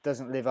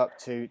doesn't live up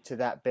to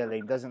that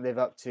billing, doesn't live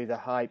up to the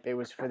hype. It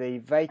was for the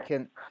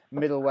vacant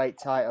middleweight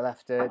title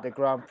after the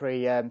Grand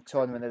Prix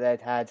tournament that they'd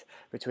had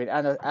between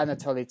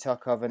Anatoly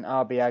Tokov and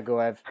Arbi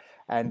Aguev.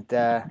 And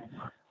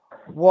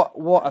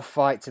what a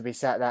fight to be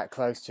sat that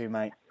close to,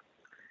 mate.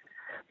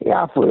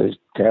 Yeah, I thought it was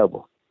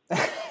terrible.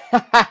 All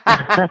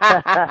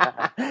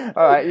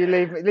right, you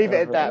leave it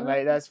at that,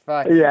 mate. That's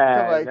fine.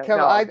 Yeah,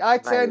 come on. I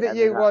turned at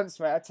you once,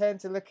 mate. I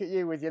turned to look at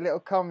you with your little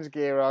comms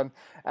gear on,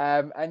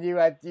 and you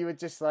were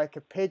just like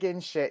a pig in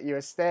shit. You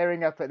were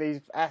staring up at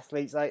these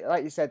athletes,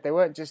 like you said, they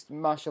weren't just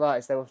martial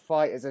artists; they were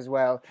fighters as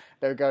well.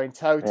 They were going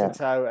toe to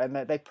toe, and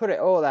they put it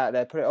all out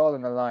there, put it all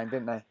on the line,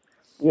 didn't they?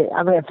 Yeah,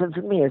 I mean, for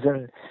me, as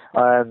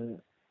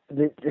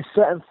there's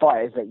certain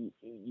fighters that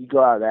you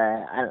go out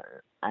there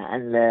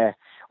and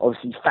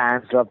obviously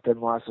fans love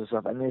them, all that sort of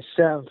stuff. And there's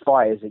certain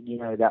fighters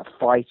that that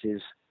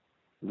fighters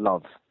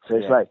love. So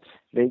it's like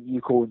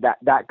you call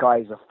that guy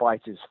is a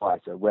fighter's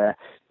fighter, where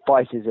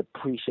fighters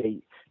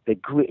appreciate the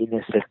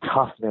grittiness, the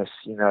toughness.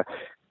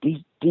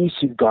 These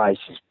two guys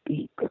just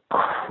beat the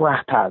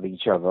crap out of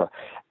each other,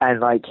 and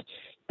like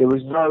there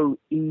was no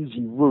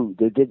easy route.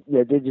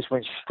 They just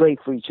went straight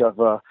for each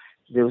other.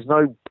 There was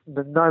none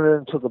of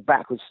them took a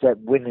backward step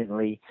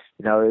winningly.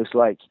 It was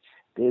like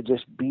they're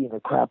just beating the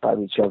crap out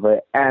of each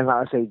other, and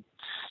like I say,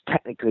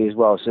 technically as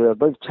well. So they're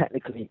both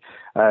technically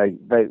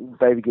very,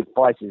 very good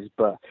fighters,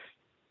 but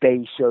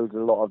they showed a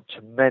lot of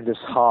tremendous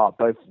heart.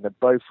 Both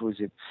was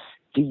in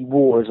deep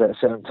waters at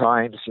certain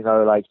times.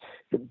 Like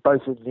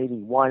both of them nearly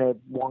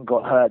won. One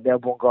got hurt, the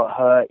other one got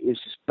hurt. It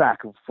was just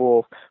back and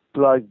forth,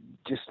 blood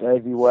just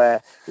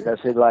everywhere. So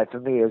like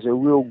for me, it was a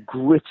real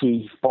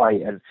gritty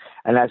fight, and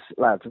that's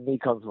like for me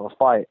comes from a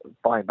fighting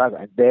background.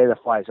 And they're the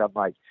fights I'm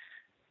like,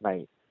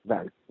 mate.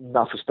 No,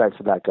 enough respect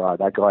for that guy.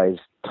 That guy is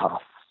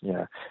tough,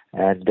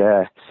 And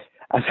as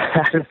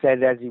I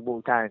said, as he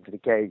walked down into the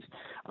cage,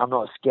 I'm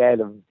not scared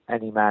of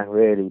any man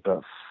really,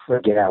 but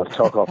friggin' hell,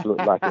 Tokov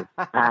looked like an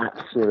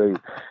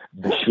absolute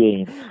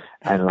machine.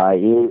 And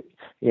like,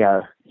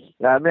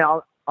 I mean, I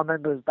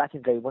remember back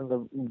in the day, one of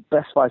the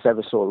best fights I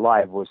ever saw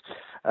live was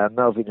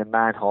Melvin and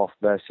Manhoff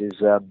versus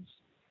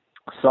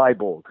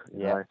Cyborg.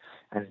 You know?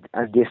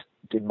 And this,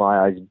 in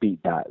my eyes,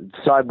 beat that.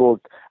 Cyborg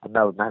and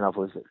Melvin Manhoff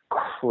was a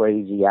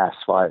crazy ass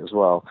fight as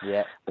well.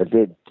 Yeah. But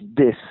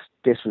this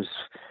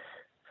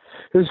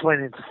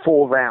went into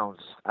 4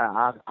 rounds.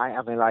 I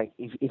mean, like,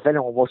 if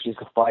anyone watches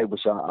the fight,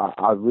 which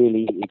I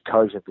really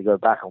encourage them to go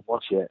back and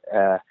watch it,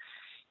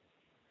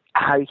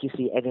 how you can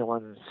see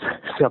anyone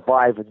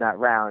survive in that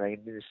round and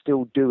they're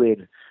still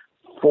doing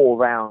 4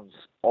 rounds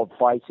of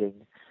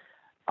fighting.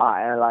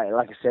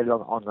 Like I said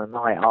on the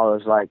night, I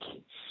was like,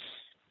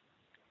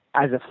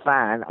 as a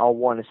fan, I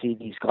want to see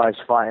these guys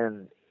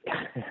fighting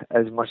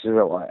as much as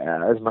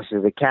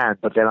they can.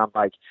 But then I'm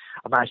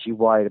actually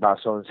worried about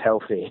someone's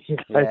health here.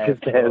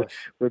 Because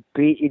we're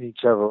beating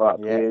each other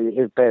up. Yeah.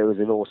 It was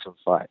an awesome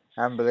fight.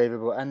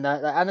 Unbelievable. And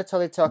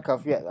Anatoly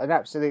Tokov, an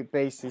absolute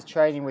beast. He's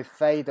training with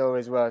Fedor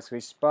as well, so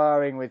he's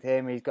sparring with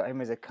him. He's got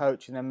him as a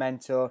coach and a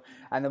mentor.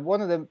 And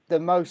one of the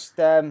most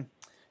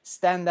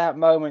standout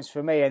moments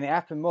for me, and it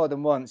happened more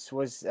than once,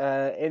 was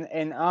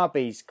in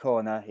Arbi's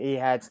corner. He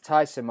had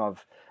Tysomov.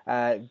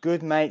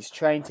 Good mates,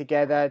 trained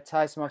together.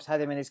 Tysomov's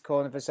had him in his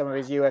corner for some of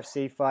his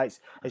UFC fights.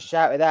 Has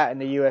shouted out in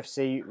the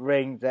UFC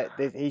ring that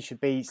he should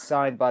be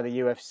signed by the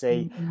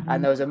UFC. Mm-hmm.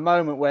 And there was a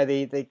moment where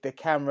the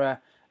camera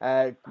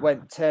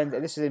turned.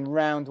 This was in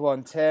round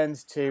 1. Turned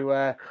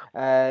to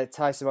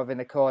Tysomov in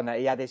the corner.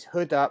 He had his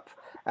hood up.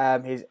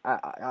 His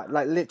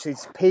like literally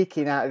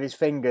peeking out of his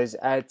fingers,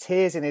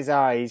 tears in his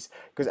eyes,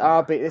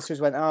 because this was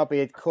when Arbi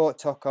had caught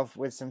Tokov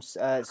with some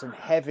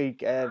heavy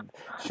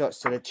shots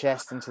to the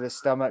chest and to the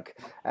stomach,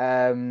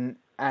 and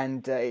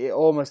it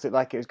almost looked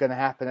like it was going to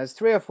happen. There's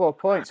 3 or 4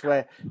 points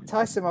where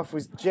Tysomov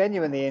was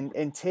genuinely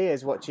in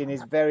tears watching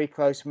his very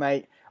close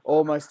mate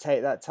almost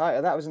take that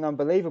title. That was an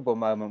unbelievable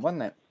moment,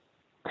 wasn't it?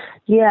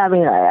 Yeah, I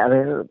mean,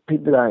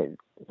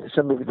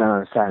 some people don't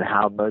understand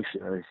how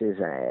emotional this is.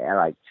 And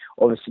like,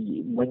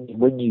 obviously,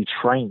 when you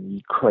train,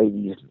 you create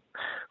these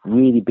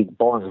really big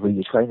bonds with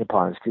your training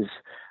partners. Because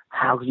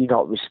how can you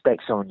not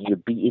respect someone? You're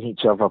beating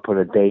each other up on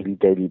a daily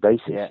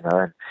basis, you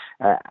know,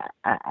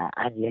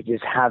 and you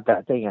just have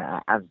that thing.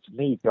 And for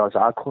me, guys,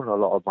 I call a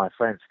lot of my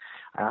friends,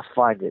 and I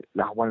find it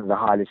like one of the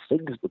hardest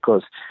things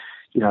because,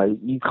 you know,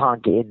 you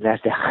can't get in unless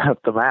they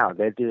help them out.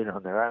 They're doing it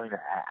on their own,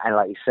 and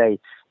like you say,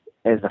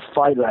 in a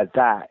fight like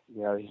that,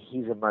 you know,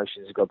 his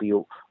emotions have got to be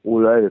all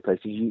over the place.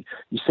 You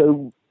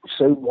so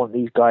want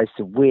these guys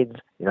to win,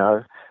 you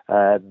know,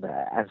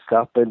 and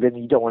stuff, but then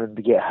you don't want them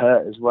to get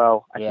hurt as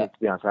well. I think, to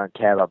be honest, I don't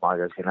care about my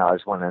guys. You know, I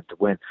just want them to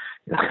win.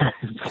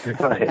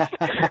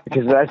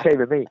 Because that's same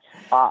with me.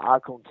 I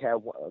couldn't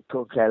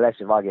care less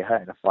if I get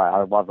hurt in a fight.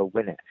 I'd rather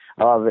win it.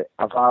 I'd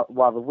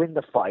rather win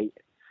the fight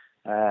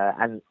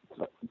and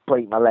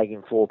break my leg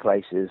in 4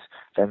 places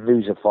than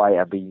lose a fight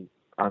and be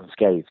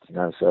unscathed, you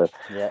know. So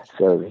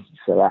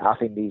I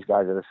think these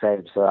guys are the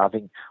same. So I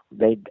think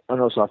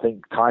and also I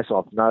think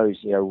Kaisarov knows,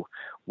 you know,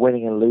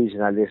 winning and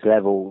losing at this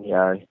level, you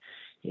know,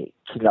 it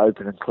can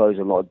open and close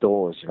a lot of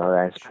doors, you know,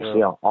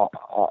 especially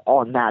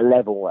on that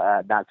level,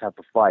 that type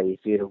of fight.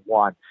 If you'd have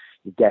won,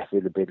 you definitely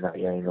would have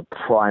been, you know, in a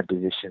prime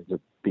position to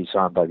be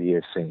signed by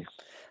the UFC.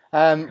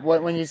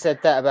 When you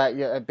said that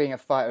about being a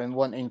fighter and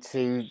wanting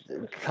to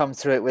come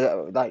through it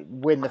with, like,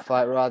 win the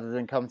fight rather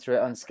than come through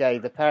it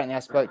unscathed, apparently I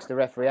spoke to the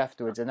referee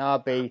afterwards, and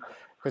RB,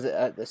 because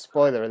the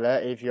spoiler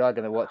alert if you are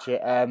going to watch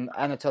it,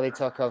 Anatoly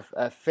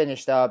Tokov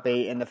finished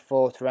RB in the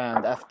 4th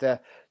round after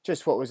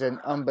just what was an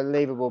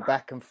unbelievable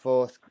back and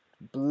forth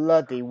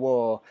bloody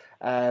war.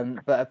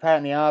 But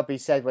apparently RB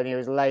said when he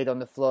was laid on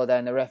the floor there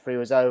and the referee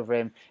was over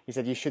him, he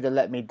said, "You should have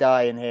let me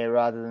die in here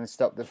rather than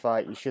stop the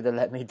fight. You should have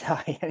let me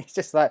die." And he's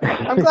just like,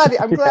 I'm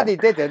glad he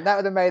didn't. That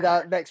would have made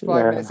our next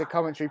 5 minutes of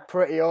commentary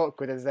pretty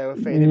awkward as they were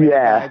feeding him in the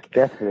bag.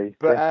 Definitely.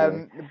 But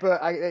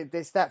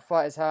it's that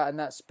fighter's heart and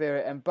that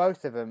spirit, and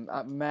both of them,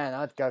 man,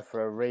 I'd go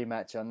for a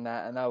rematch on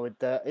that, and I would,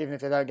 even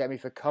if they don't get me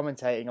for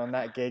commentating on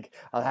that gig,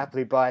 I'll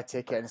happily buy a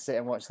ticket and sit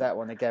and watch that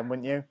one again,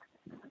 wouldn't you?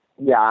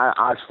 Yeah,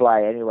 I'd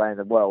fly anywhere in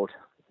the world,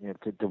 you know,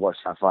 to watch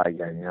that fight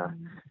again, you know.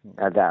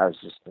 That was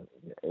just,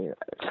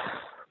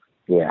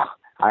 yeah.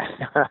 I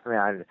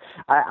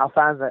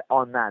found that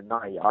on that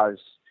night,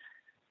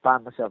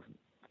 found myself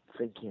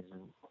thinking,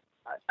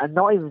 and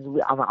not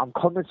even, I'm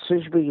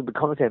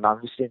commentating,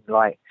 I'm just in,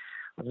 like,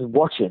 I'm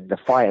watching the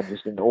fight and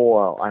just in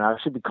awe, and I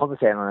should be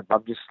commentating on it, but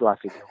I'm just like,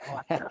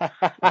 what the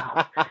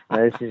fuck?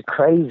 This is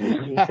crazy,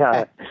 you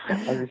know.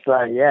 I'm just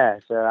like, yeah.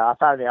 So I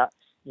found it,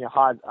 you know,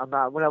 hard.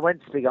 When I went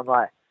to speak, I'm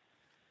like,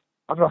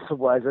 I'm lost for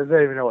words. I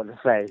don't even know what to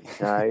say. It's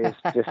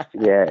just,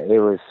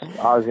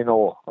 I was in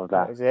awe of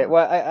that. That was it.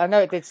 Well, I know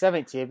it did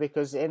something to you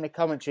because in the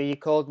commentary you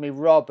called me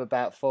Rob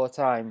about 4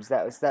 times.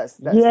 That's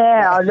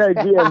yeah, I know.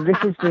 Yeah,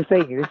 this is the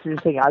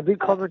thing. I do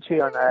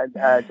commentary on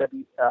UFC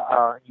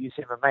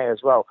MMA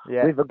as well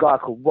with a guy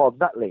called Rob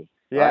Nutley.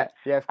 Yeah, right?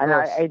 yeah, of course.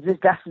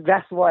 And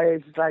that's why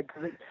it's like,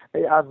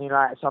 I mean,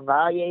 like, so I'm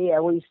like,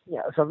 well,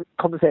 some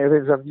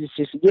commentators, I'm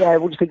just, what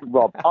do you think of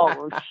Rob?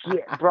 Oh,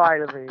 shit,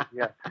 Brian, I mean,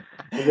 yeah.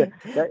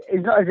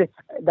 It's not as if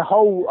the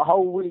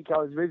whole week I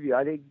was with you,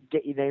 I didn't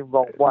get your name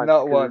wrong once.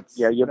 Not once.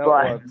 Yeah, you're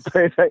Brian.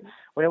 But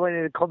when I went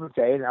into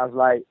commentating, I was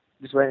like,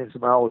 just went into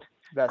my old.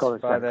 That's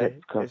funny. I've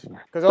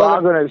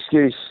got no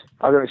excuse.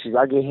 I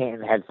get hit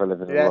in the head for a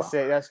living. That's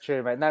it. That's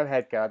true, mate. No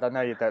head guard. I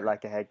know you don't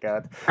like a head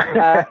guard.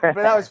 But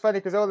that was funny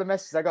because all the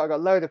messages I got a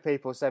load of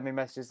people send me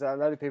messages. A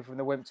load of people from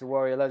the Wimp to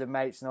Warrior, a load of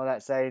mates and all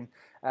that saying,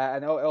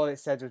 and all it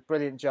said was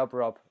 "brilliant job,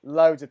 Rob."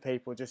 Loads of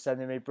people just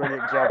sending me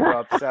 "brilliant job,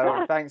 Rob."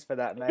 So thanks for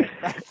that, mate.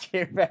 Thank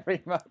you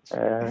very much.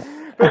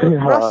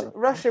 But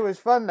Russia was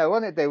fun though,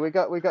 wasn't it? Dude? We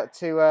got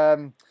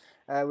to.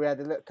 We had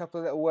a couple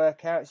of little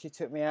workouts. You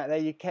took me out there.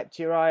 You kept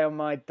your eye on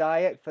my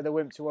diet for the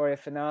Wimp to Warrior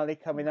finale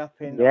coming up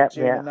in June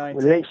the 19th.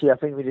 Well, literally, I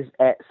think we just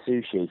ate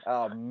sushi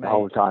the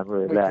whole time we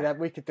were there.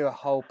 We could do a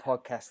whole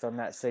podcast on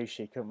that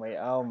sushi, couldn't we?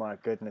 Oh, my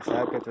goodness.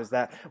 How good was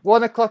that?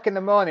 1 o'clock in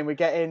the morning, we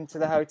get into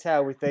the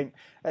hotel. We think,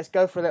 let's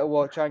go for a little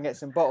walk, try and get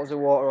some bottles of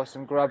water or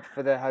some grub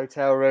for the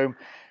hotel room.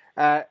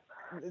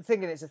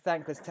 Thinking it's a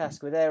thankless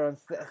task. We're there on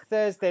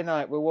Thursday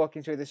night. We're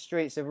walking through the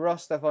streets of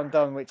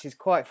Rostov-on-Don, which is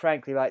quite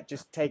frankly like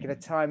just taking a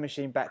time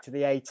machine back to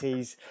the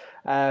 80s.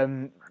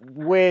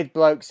 Weird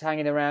blokes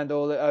hanging around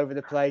all over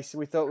the place.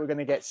 We thought we were going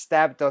to get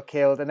stabbed or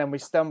killed, and then we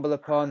stumble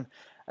upon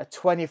a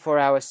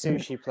 24-hour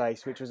sushi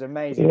place, which was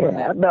amazing.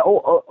 Yeah, but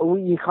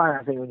you kind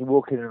of think when you're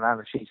walking around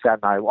the streets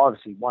that night,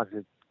 obviously one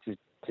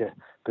to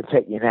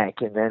protect your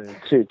neck, and then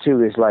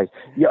two is like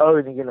you're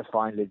only going to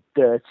find a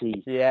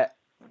dirty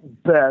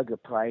burger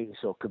place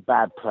or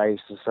kebab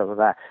place or something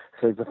like that.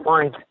 So to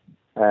find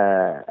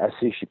a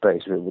sushi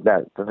place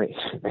that for me,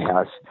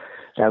 that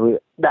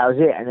was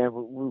it. And then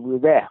we were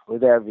there. We're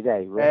there every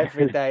day.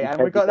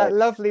 And we got that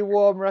lovely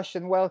warm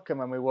Russian welcome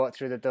when we walked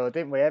through the door,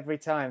 didn't we? Every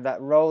time, that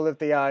roll of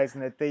the eyes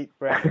and the deep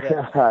breath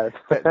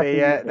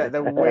that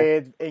the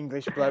weird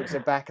English blokes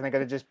are back and they're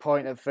going to just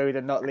point at food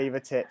and not leave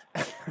a tip.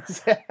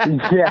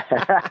 Yeah,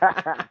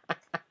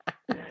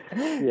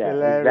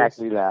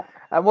 exactly that.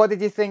 And what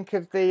did you think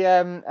of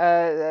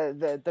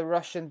the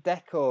Russian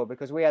decor?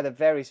 Because we had a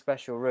very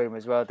special room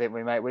as well, didn't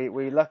we, mate?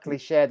 We luckily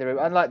shared the room.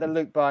 Unlike the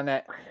Luke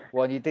Barnett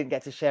one, you didn't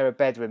get to share a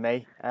bed with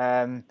me.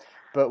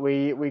 But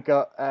we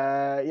got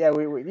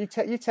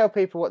you tell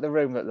people what the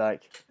room looked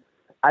like.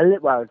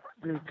 Well,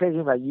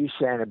 thinking about you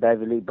sharing a bed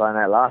with Luke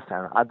Barnett last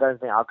time, I don't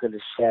think I could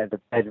have shared the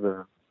bed with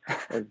him.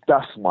 A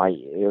dust mite.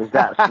 It was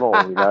that small,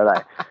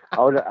 like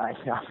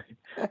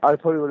I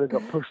probably would have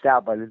got pushed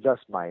out by the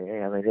dust mite.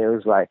 I mean, it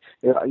was like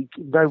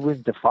no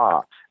room to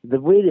fart. The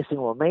weirdest thing,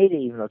 what made it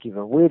even look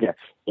even weirder,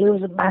 it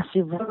was a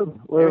massive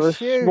room with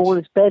the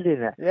smallest bed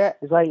in it. Yeah,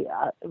 it's like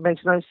it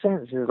makes no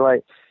sense. It was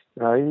like,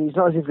 it's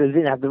not as if they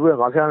didn't have the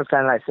room. I can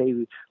understand, like, say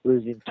we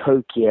was in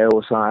Tokyo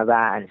or something like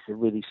that, and it's a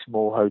really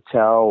small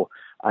hotel.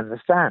 I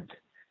understand,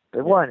 but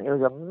it wasn't. It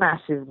was a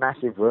massive,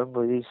 massive room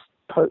with these.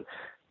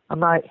 I'm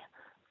like.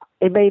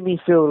 It made me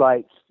feel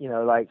like,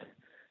 like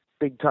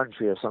Big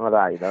Country or something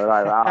like that,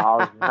 like I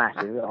was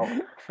massive.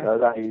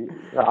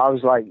 I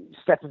was like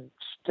Stephen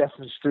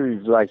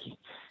Struve, like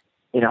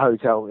in a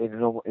hotel in a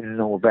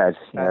normal bed.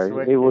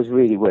 It was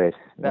really weird.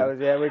 That was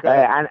we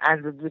got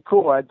and the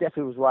core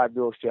definitely was right up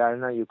your street. I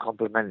know you were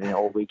complimenting it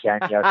all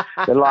weekend.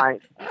 The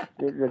light,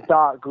 the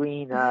dark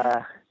green,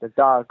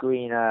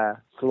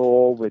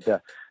 floor with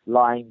the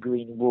lime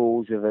green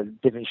walls with a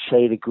different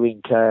shade of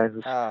green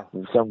curtains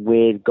with some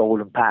weird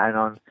golden pattern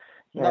on.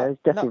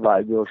 It's definitely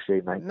right up your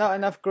street, mate. Not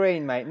enough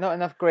green, mate. Not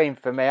enough green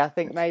for me. I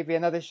think maybe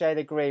another shade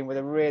of green would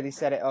have really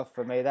set it off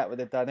for me. That would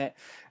have done it.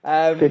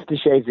 50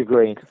 Shades of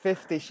Green.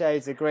 50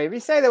 Shades of Green. You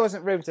say there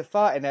wasn't room to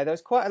fart in there. There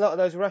was quite a lot of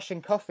those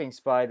Russian coughing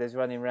spiders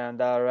running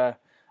around our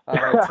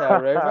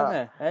hotel room, wasn't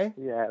there? Eh?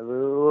 Yeah, we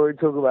were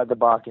talking about the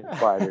barking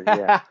spiders,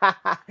 yeah.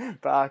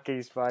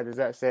 Barking spiders,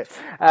 that's it.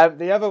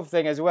 The other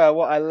thing as well,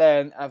 I've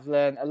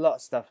learned a lot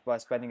of stuff by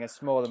spending a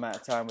small amount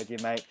of time with you,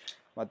 mate.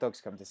 My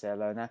dog's come to say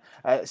hello now.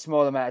 A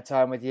small amount of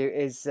time with you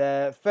is,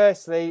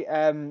 firstly,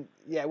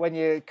 when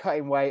you're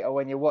cutting weight or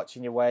when you're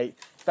watching your weight,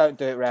 don't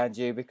do it around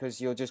you because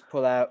you'll just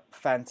pull out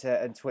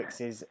Fanta and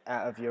Twixes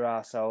out of your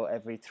arsehole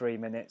every 3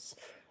 minutes.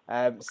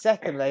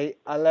 Secondly,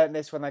 I learned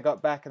this when I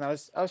got back, and I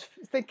was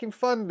thinking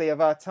fondly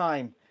of our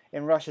time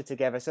in Russia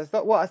together. So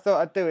what I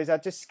thought I'd do is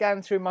I'd just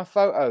scan through my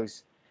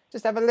photos.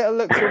 Just have a little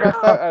look through my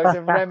photos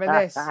and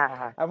reminisce.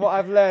 And what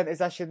I've learned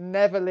is I should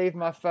never leave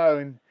my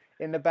phone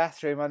in the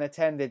bathroom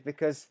unattended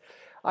because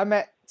I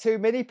met 2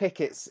 mini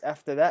pickets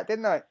after that,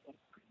 didn't I?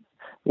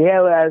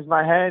 Yeah, well, it was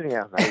my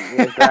hernia,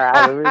 mate.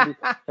 I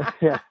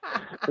had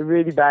a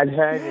really bad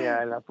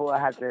hernia, and I thought I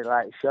had to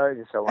show it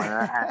to someone.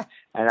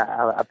 And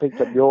I picked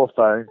up your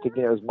phone,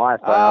 thinking it was my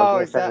phone. I was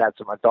going to send that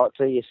to my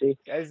doctor. You see?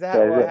 Is that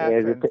what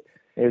happened?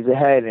 It was a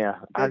hernia,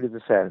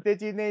 100%.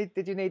 Did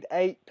you need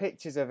 8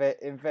 pictures of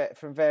it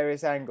from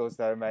various angles,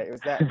 though, mate?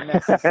 Was that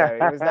necessary?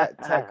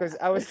 Because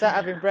I was sat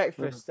having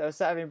breakfast.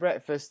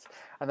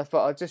 And I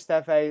thought I'll just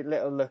have a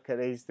little look at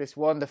this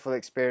wonderful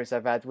experience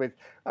I've had with.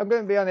 I'm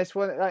going to be honest.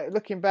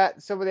 Looking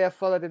back, somebody I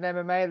followed in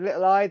MMA,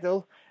 Little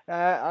Idol.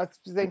 I was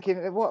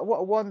thinking, what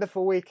a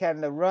wonderful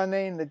weekend! The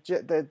running,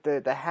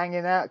 the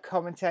hanging out,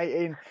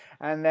 commentating,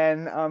 and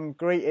then I'm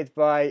greeted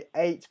by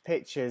 8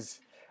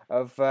 pictures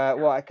of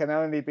what can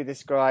only be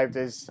described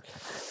as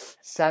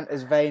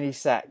Santa's veiny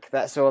sack.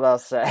 That's all I'll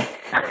say.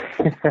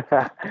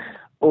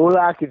 All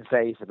I can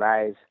say for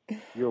that is,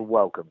 you're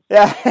welcome.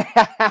 Yeah.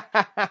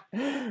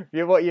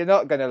 What you're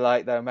not going to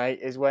like, though, mate,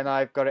 is when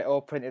I've got it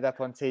all printed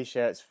up on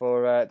T-shirts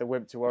for the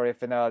Wimp to Warrior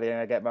finale and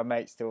I get my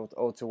mates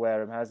all to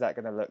wear them. How's that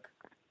going to look?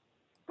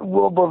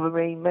 Won't bother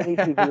me. Many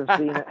people have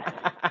seen it.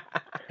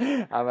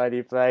 I'm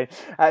only playing.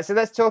 So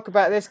let's talk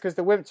about this because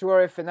the Wimp to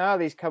Warrior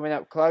finale is coming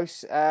up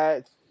close.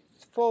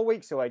 4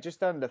 weeks away,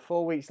 just under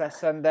 4 weeks last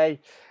Sunday.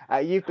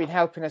 You've been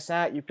helping us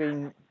out. You've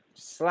been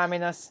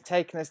slamming us,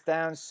 taking us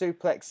down,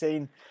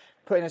 suplexing,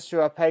 putting us through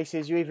our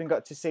paces. You even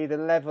got to see the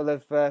level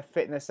of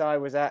fitness I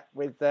was at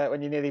with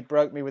when you nearly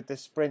broke me with the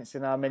sprints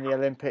in our mini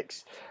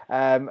Olympics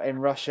in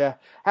Russia.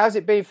 How's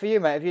it been for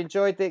you, mate? Have you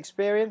enjoyed the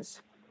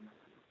experience?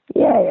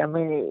 Yeah, I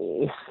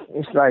mean,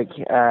 it's like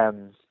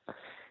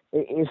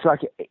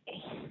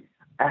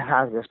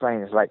how to explain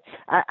it? It's like,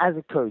 as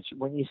a coach,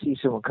 when you see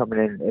someone coming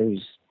in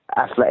who's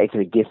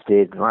athletically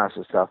gifted and all that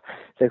sort of stuff,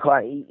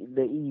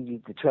 they're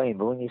easy to train.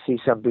 But when you see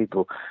some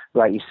people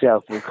like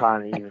yourself who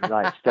can't even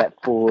step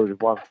forward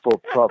with 1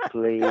 foot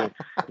properly, and,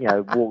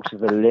 walks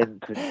with a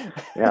limp, and,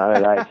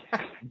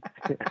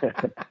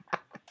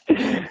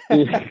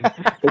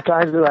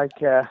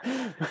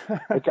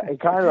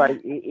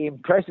 it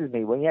impresses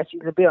me when you actually,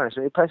 to be honest,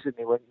 it impresses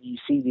me when you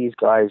see these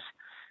guys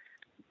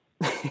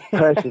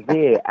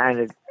persevere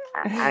and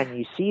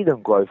you see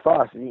them grow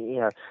fast.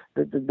 The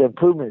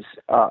improvements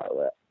are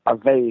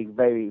very,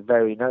 very,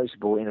 very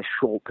noticeable in a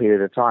short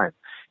period of time.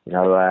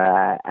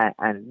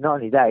 And not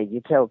only that,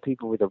 you tell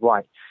people with the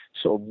right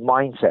sort of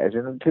mindset,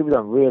 and people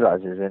don't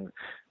realize this. And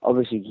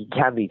obviously, you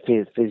can be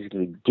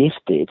physically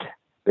gifted,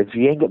 but if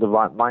you ain't got the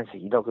right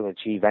mindset, you're not going to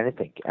achieve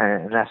anything.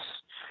 And that's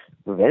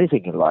with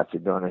anything in life, to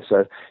be honest.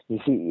 So you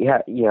see,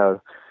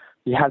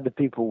 you have the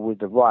people with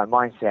the right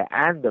mindset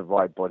and the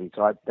right body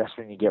type. That's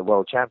when you get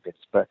world champions.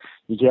 But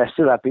you can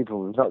still have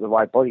people with not the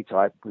right body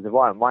type, with the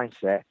right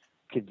mindset,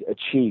 could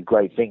achieve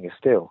great things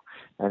still.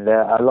 And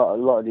a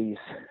lot of these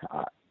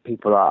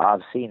people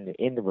I've seen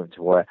in the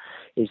winter war,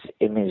 it's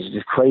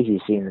just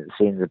crazy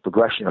seeing the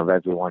progression of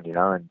everyone,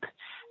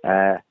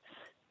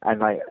 and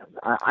like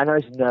I know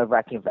it's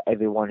nerve-wracking for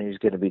everyone who's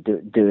going to be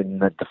doing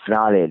the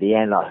finale at the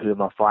end, like who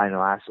am I fighting,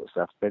 all that sort of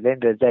stuff. But at the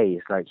end of the day,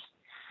 it's like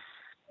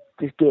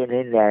just getting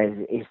in there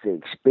is the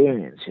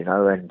experience,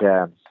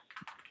 and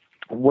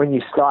when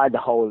you start the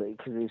whole,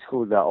 because it's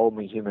called the Old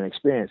Me Human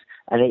Experience,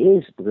 and it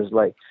is because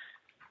like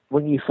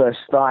when you first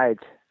started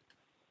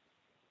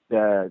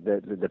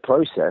the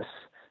process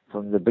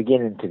from the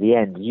beginning to the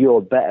end, you're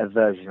a better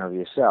version of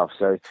yourself.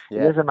 So It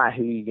doesn't matter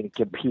who you're going to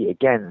compete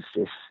against.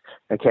 It's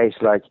a case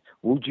like,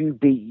 would you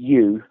beat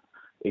you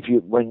if you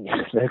when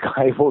the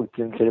guy walked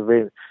into the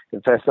room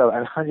the first time?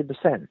 And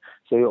 100%.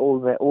 So you're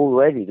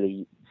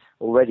already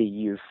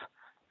you've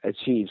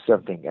achieved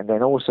something. And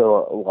then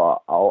also,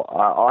 what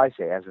I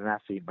say as an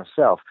athlete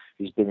myself,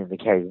 who's been in the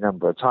cage a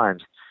number of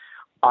times,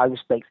 I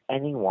respect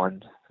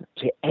anyone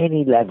to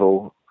any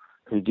level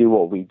who do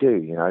what we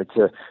do,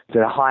 to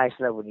the highest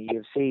level in the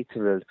UFC,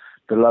 to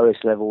the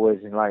lowest level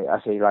is in, like I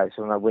say, like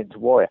someone like Winter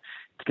Warrior.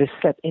 To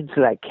step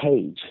into that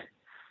cage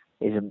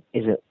is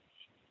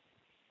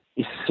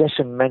such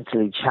a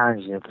mentally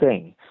challenging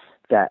thing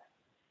that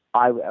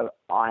I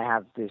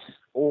have this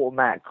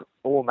automatic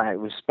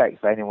respect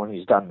for anyone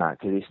who's done that,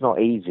 because it's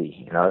not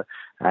easy,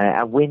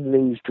 and win,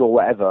 lose, draw,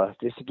 whatever,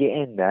 just to get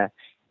in there.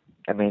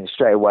 I mean,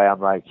 straight away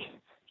I'm like,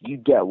 you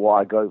get what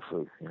I go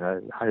through,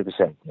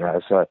 100%,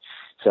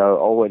 So I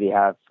already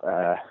have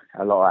a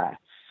lot of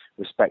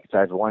respect to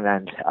everyone,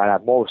 and I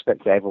have more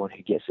respect to everyone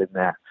who gets in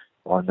there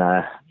on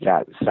that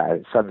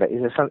Sunday.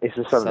 It's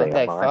a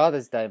Sunday.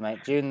 Father's Day,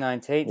 mate. June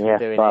 19th. Yeah,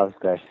 doing Father's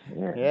it. Day.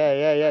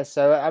 Yeah.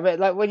 So I mean,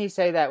 like when you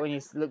say that, when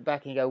you look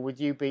back and you go, "Would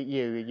you beat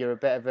you? You're a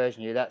better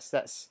version of you." That's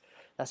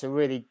a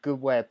really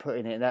good way of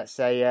putting it. That's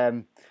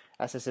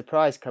a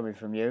surprise coming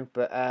from you,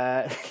 but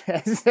I'm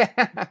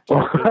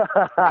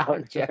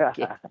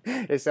joking.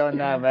 It's on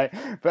now, mate.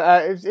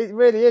 But it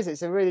really is.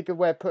 It's a really good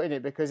way of putting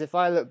it, because if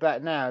I look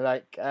back now,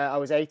 like I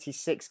was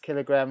 86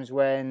 kilograms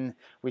when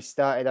we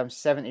started. I'm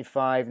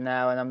 75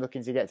 now, and I'm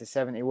looking to get to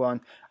 71.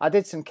 I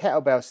did some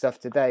kettlebell stuff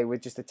today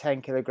with just a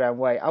 10 kilogram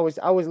weight. I was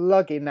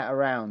lugging that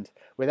around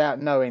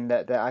without knowing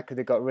that I could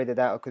have got rid of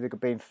that, or could have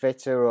been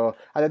fitter, or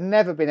I'd have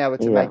never been able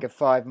to make a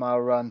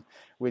 5-mile run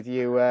with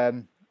you.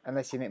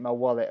 Unless you nick my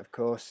wallet, of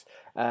course,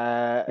 in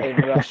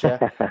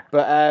Russia.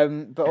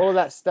 But all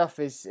that stuff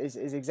is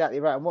exactly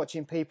right. And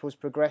watching people's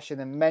progression,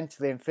 and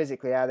mentally and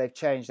physically how they've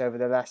changed over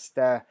the last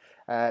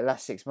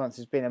 6 months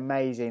has been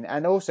amazing.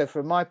 And also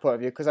from my point of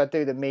view, because I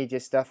do the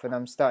media stuff and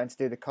I'm starting to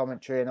do the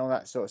commentary and all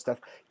that sort of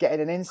stuff, getting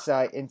an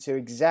insight into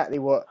exactly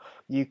what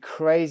you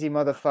crazy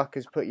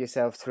motherfuckers put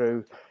yourself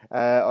through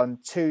on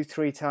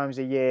 2-3 times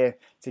a year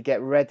to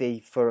get ready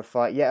for a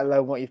fight, yet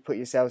alone what you've put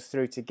yourselves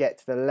through to get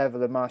to the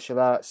level of martial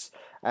arts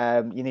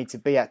you need to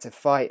be at to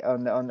fight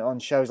on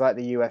shows like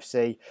the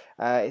UFC.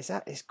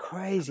 It's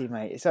crazy,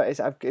 mate.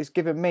 It's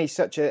given me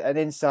such an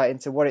insight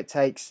into what it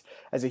takes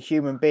as a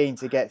human being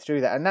to get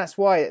through that, and that's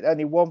why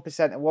only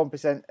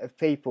 1% of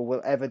people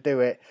will ever do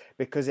it,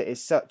 because it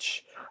is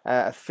such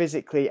a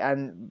physically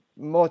and,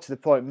 more to the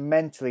point,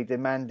 mentally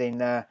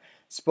demanding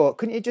sport.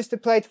 Couldn't you just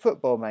have played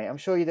football, mate? I'm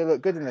sure you'd have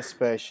looked good in the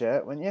Spurs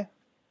shirt, wouldn't you?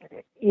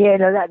 Yeah,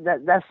 no,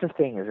 that's the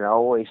thing, is I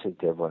always say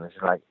to everyone,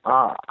 it's like,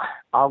 I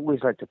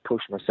always like to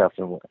push myself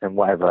in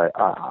whatever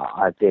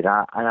I did.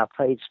 And I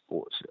played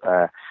sports,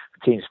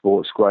 team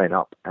sports growing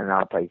up, and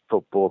I played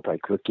football,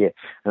 played cricket,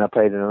 and I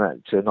played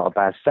them to not a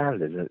bad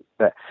standard.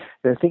 But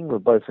the thing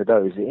with both of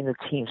those, in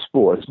a team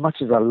sport, as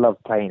much as I love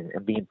playing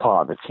and being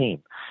part of the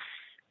team,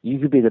 you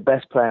could be the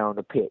best player on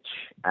the pitch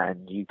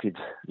and you could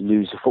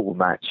lose a football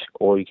match,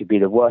 or you could be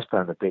the worst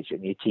player on the pitch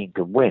and your team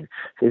could win.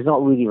 So it's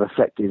not really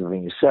reflective of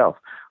yourself.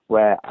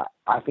 Where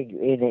I think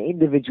in an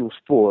individual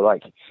sport,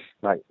 like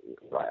I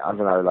don't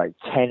know, like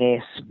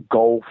tennis,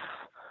 golf,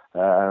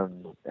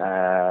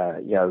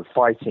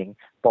 fighting,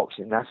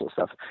 boxing, that sort of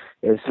stuff,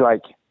 it's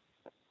like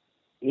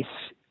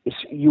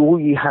all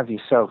you have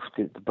yourself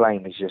to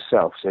blame is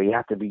yourself. So you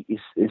have to be.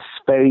 It's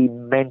very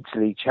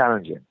mentally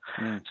challenging.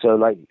 So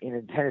like in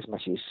a tennis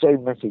match, it's so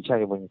mentally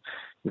challenging when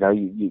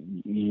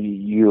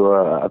you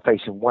are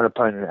facing one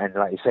opponent, and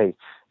like you say,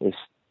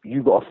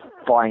 you got to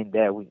find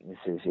their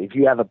weaknesses. If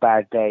you have a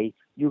bad day,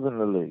 you're going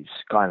to lose,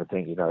 kind of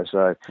thing,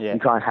 So you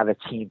can't have a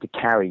team to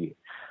carry you.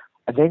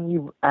 And then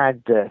you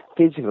add the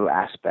physical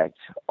aspect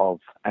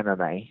of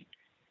MMA,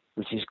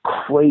 which is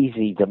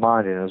crazy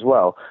demanding as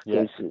well.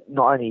 Yeah. It's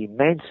not only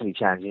mentally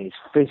challenging, it's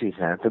physically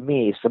challenging. For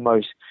me, it's the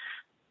most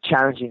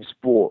challenging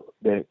sport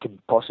that can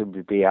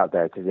possibly be out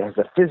there, because it has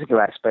the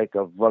physical aspect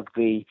of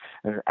rugby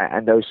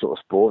and those sort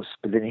of sports,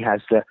 but then it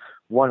has the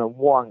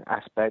one-on-one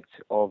aspect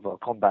of a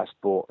combat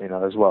sport,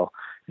 as well.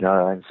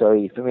 And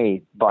so for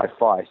me, by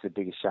far, it's the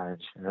biggest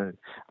challenge. And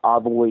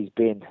I've always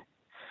been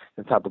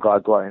the type of guy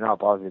growing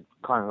up. I was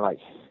kind of like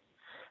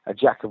a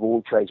jack of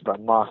all trades but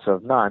a master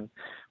of none,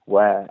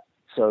 where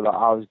so like,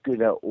 I was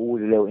good at all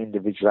the little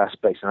individual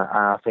aspects, and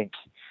I think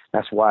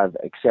that's why I've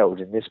excelled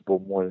in this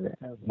sport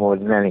more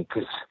than any,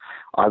 because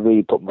I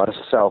really put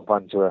myself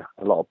under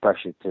a lot of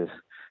pressure to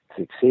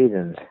succeed,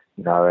 and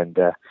I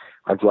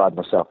drive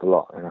myself a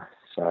lot,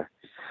 so.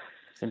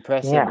 It's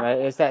impressive,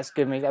 mate. That's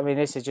given me. I mean,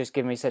 this has just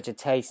given me such a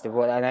taste of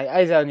what. And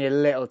it's only a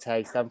little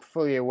taste. I'm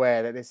fully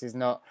aware that this is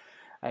not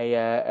this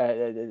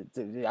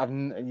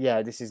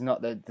is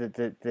not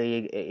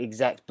the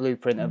exact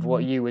blueprint of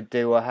what you would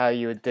do or how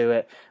you would do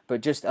it,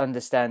 but just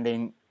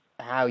understanding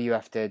how you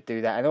have to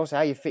do that, and also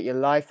how you fit your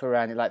life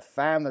around it, like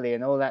family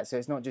and all that. So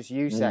it's not just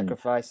you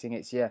sacrificing;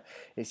 it's your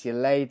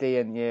lady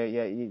and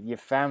your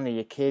family,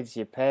 your kids,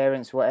 your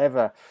parents,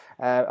 whatever.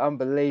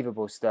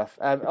 Unbelievable stuff.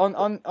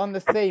 On the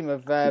theme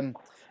of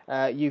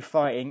you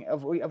fighting,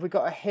 have we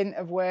got a hint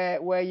of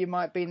where you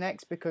might be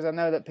next? Because I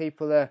know that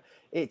people are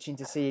itching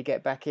to see you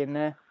get back in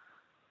there.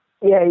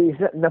 Yeah, it's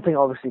nothing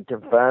obviously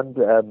confirmed,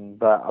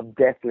 but I'm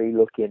definitely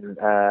looking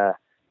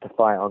to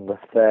fight on the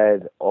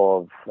 3rd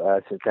of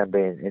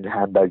September in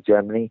Hamburg,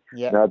 Germany.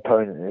 Yep. No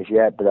opponent as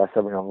yet, but that's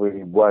something I'm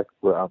really me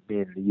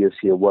and the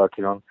UFC are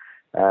working on.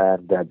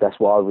 And that's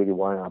what I really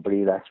want. I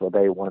believe that's what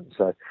they want.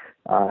 So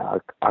I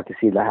can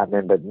see that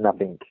happening, but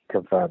nothing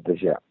confirmed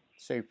as yet.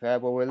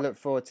 Superb. Well, we'll look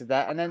forward to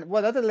that. And then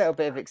one other little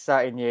bit of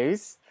exciting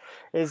news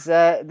is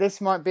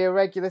this might be a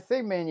regular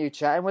thing, me and you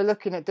chatting. We're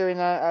looking at doing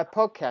a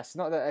podcast.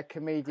 Not that a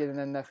comedian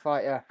and a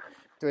fighter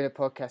doing a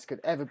podcast could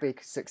ever be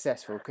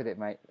successful, could it,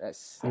 mate?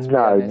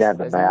 No,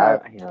 never,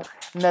 mate.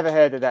 Never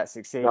heard of that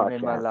succeeding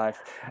in my life.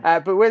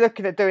 But we're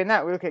looking at doing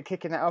that. We're looking at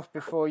kicking that off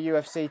before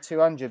UFC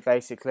 200,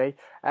 basically.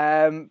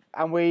 And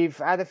we've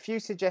had a few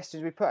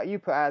suggestions. You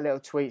put out a little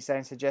tweet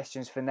saying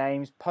suggestions for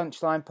names.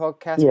 Punchline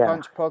Podcast,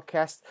 Punch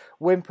Podcast,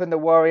 Wimp and the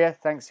Warrior.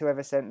 Thanks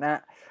whoever sent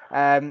that.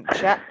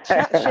 Chat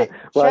shit.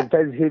 Well, it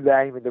depends who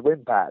they're aiming the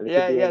Wimp at.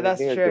 Yeah, that's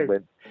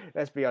true.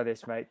 Let's be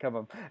honest, mate. Come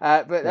on.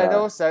 And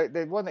also,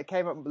 the one that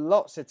came up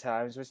lots of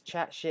times was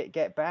Chat Shit,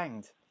 Get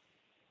Banged.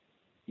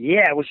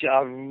 Yeah, which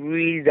I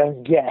really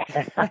don't get.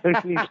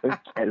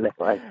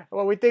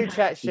 Well, we do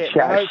chat shit.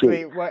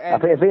 Hopefully, I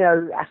think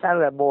I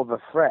sounded like more of a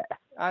threat.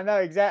 I know,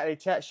 exactly.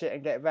 Chat shit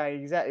and get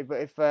banged, exactly.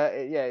 But if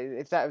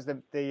that was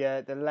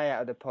the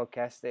layout of the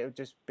podcast, it would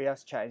just be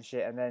us chatting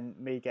shit and then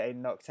me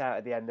getting knocked out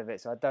at the end of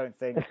it. So I don't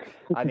think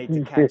I need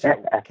to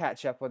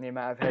catch up on the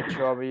amount of head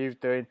trauma you're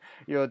doing.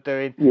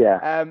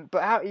 Yeah.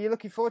 But how are you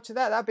looking forward to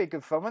that? That'd be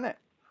good fun, wouldn't it?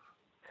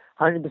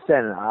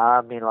 100%.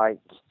 I mean, like,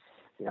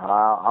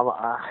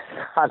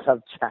 I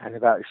love chatting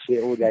about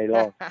shit all day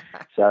long.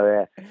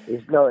 So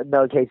it's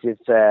no case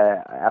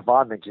if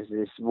I'm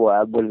interested,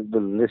 will the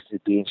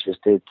listeners be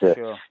interested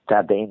to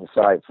have the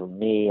insight from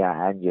me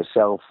and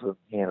yourself,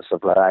 and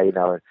stuff like that,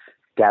 and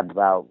gab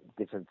about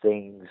different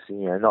things,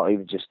 not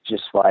even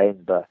just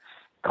fighting, but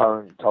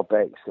current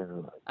topics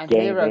and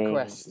gaming, Hero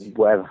Quest.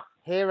 Whatever.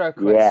 Hero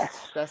Quest.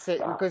 Yes. That's it.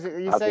 Because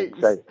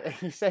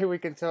you say we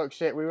can talk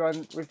shit.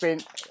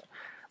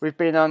 We've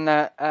been on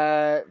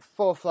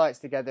 4 flights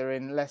together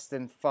in less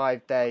than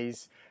 5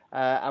 days,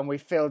 and we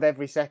filled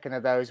every second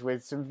of those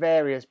with some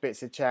various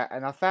bits of chat.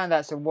 And I found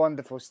out some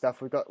wonderful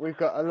stuff. We've got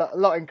a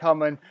lot in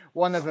common.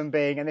 One of them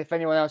being, and if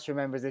anyone else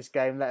remembers this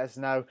game, let us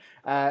know.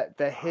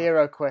 The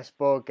Hero Quest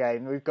board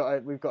game. We've got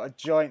a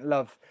joint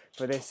love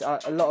for this.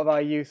 A lot of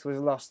our youth was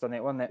lost on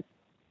it, wasn't it?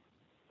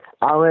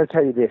 I'm going to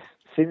tell you this.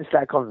 Since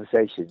that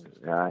conversation,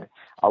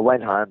 I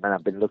went home and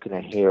I've been looking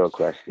at Hero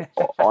Quest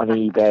on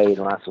eBay and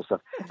all that sort of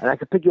stuff. And I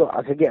could pick you up.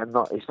 I could get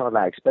them. It's not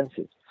that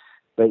expensive.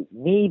 But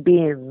me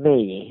being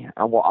me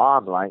and what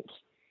I'm like,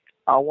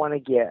 I want to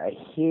get a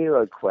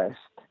Hero Quest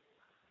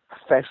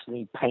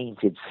professionally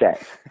painted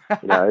set.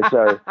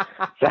 So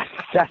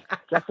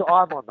that's what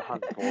I'm on the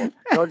hunt for.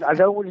 So I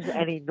don't want just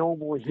any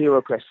normal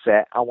Hero Quest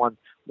set. I want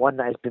one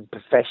that has been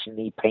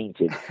professionally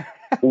painted.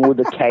 All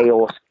the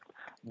chaos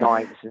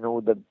knights and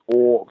all the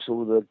orcs,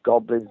 all the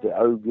goblins, the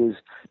ogres,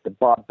 the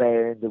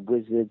barbarian, the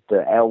wizard,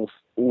 the elf,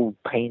 all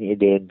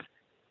painted in.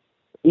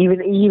 Even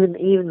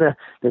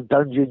the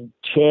dungeon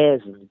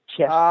chairs and chests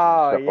and stuff.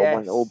 I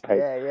want it all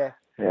painted.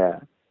 Yeah.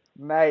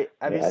 Mate,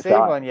 have you seen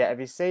one yet? Have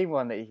you seen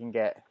one that you can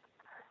get?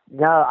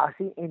 No, I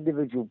see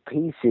individual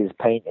pieces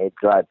painted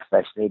like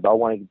professionally, but I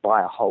want to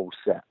buy a whole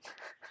set.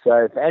 So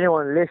if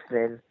anyone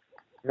listening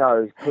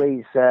knows,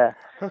 please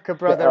hook a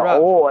brother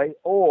up.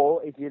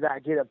 Or if you're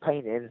that good at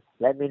painting,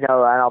 let me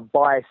know and I'll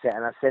buy a set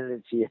and I'll send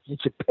it to you. You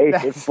can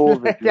paint it for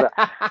me.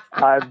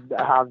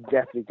 I'm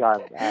definitely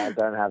I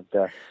don't have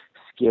the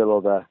skill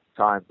or the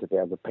time to be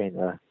able to paint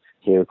a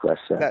Hero Quest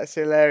set. That's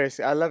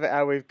hilarious. I love it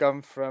how we've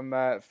gone from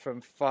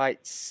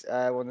fights,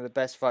 one of the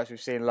best fights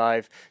we've seen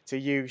live, to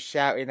you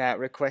shouting out,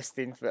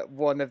 requesting for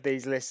one of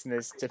these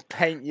listeners to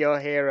paint your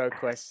Hero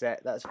Quest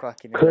set. That's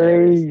fucking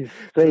hilarious.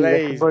 Please.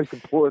 That's the most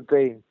important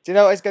thing. Do you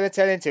know what it's going to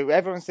turn into?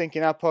 Everyone's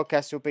thinking our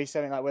podcast will be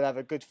something like we'll have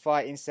a good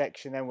fighting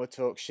section, then we'll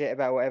talk shit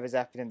about whatever's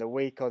happening in the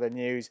week or the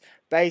news.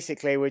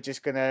 Basically, we're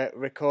just going to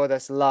record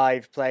us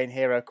live playing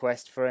Hero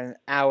Quest for an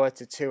hour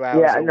to 2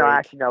 hours. Yeah, no,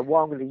 actually, no. What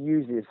I'm going to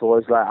use it for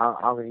is I'm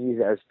going to use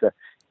it as the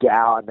get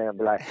out and then I'll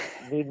be like,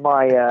 need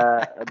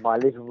my my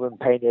living room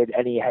painted.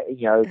 Any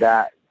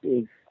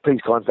please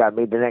contact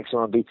me. The next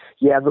one will be,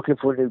 I'm looking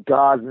for a new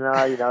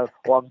gardener,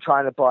 or I'm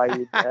trying to buy,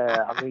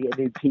 I'm going to get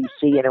a new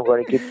PC and I'm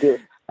going to get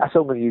this. That's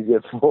what I'm going to use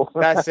it for.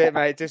 That's it,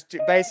 mate. Just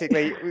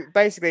basically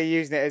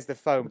using it as the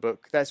phone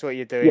book. That's what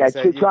you're doing. Yeah,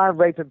 so try and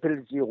rape and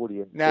pillage the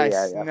audience.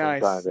 Nice,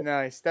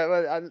 nice.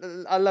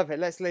 I love it.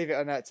 Let's leave it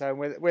on that tone.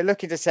 We're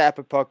looking to set up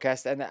a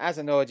podcast, and as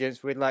an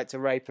audience, we'd like to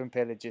rape and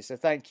pillage you. So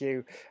thank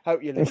you.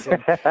 Hope you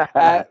listen.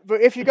 But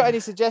if you've got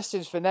any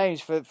suggestions for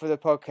names for the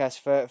podcast,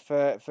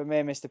 for me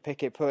and Mr.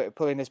 Pickett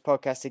pulling this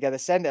podcast together,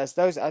 send it us.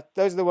 Those are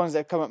the ones that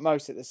have come up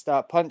most at the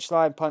start.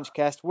 Punchline,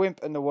 Punchcast,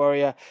 Wimp and the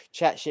Warrior,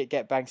 Chat Shit,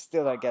 Get Banged.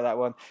 Still don't get that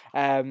one.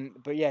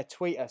 But yeah,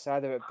 tweet us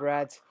either at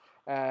Brad.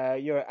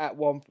 You're at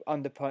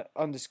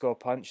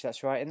 _punch.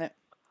 That's right, isn't it?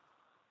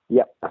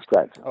 Yep, that's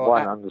correct. Or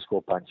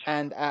 _punch.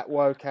 And at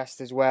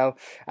Wocast as well.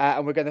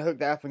 And we're going to hook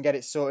that up and get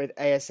it sorted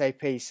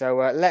ASAP. So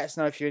let us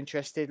know if you're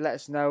interested. Let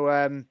us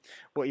know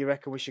what you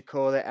reckon we should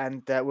call it,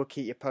 and we'll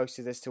keep you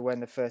posted as to when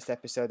the first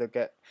episode will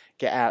get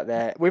out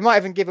there. We might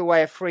even give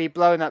away a free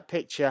blown up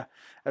picture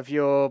of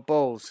your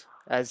balls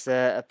as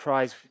a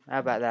prize. How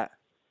about that?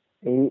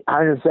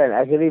 100%.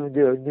 I could even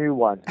do a new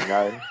one,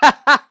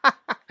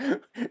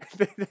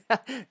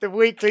 The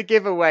weekly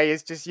giveaway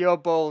is just your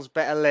balls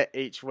better lit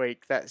each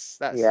week. That's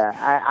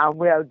yeah. And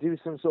we'll do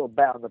some sort of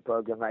bet on the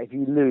program. Like if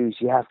you lose,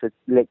 you have to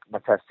lick my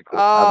testicles.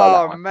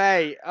 Oh,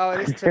 mate! Oh,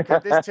 this took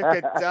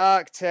a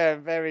dark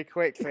turn very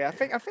quickly. I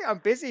think I'm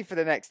busy for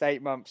the next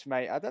 8 months,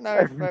 mate. I don't know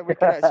if we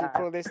can actually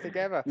pull this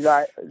together.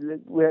 Like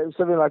we're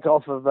something like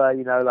off of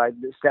like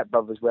Step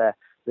Brothers, where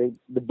the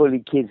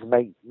bully kids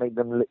make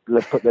them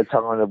put their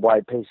tongue on a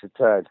white piece of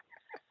turd.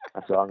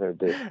 That's what I'm going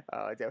to do.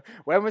 Oh,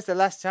 when was the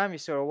last time you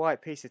saw a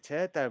white piece of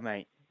turd, though,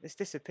 mate? It's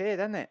disappeared,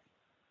 hasn't it?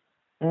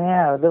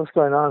 Yeah, what's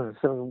going on? There's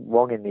something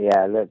wrong in the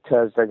air. The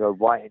turds don't go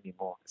white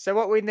anymore. So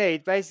what we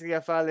need, basically,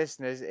 of our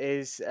listeners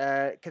is,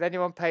 can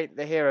anyone paint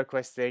the Hero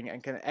Quest thing,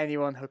 and can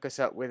anyone hook us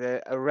up with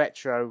a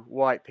retro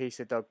white piece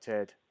of dog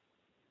turd?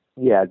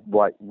 Yeah,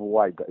 white.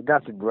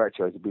 Nothing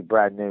retro. It'd be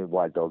brand new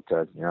white dog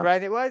turd.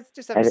 Brand new. Well, I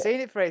just haven't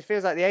seen it for it. It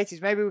feels like the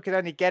 80s. Maybe we could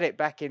only get it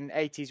back in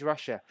 80s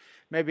Russia.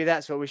 Maybe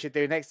that's what we should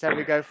do. Next time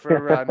we go for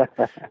a run,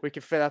 we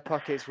can fill our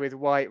pockets with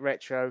white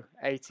retro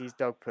 80s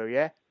dog poo,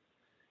 yeah?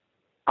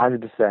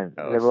 100%.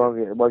 Awesome.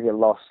 They won't get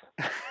lost.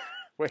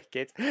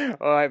 Wicked.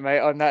 All right, mate.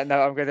 On that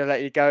note, I'm going to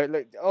let you go.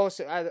 Look,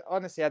 also,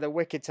 honestly, I had a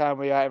wicked time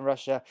we are in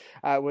Russia.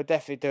 We'll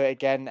definitely do it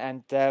again,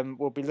 and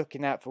we'll be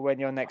looking out for when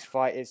your next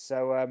fight is.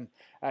 So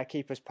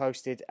keep us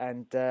posted,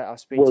 and I'll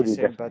speak to you soon,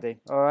 definitely. Buddy.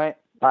 All right?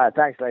 All right,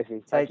 thanks,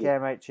 Lacey. Take care,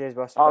 mate. Cheers,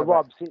 boss. Oh,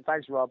 Rob.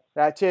 Thanks, Rob.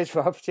 Cheers,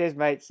 Rob. Cheers,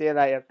 mate. See you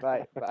later.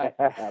 Bye. Bye.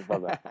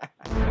 Bye-bye.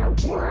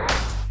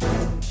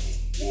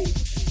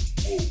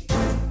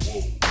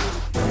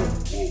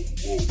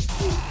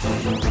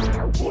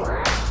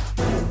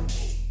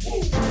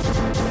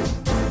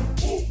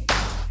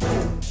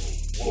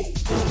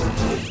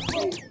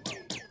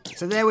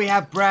 So there we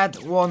have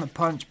Brad One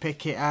Punch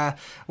Pickett.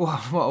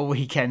 What a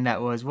weekend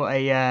that was! What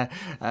a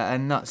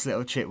nuts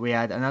little trip we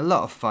had, and a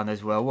lot of fun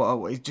as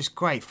well. It's just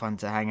great fun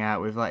to hang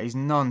out with. Like his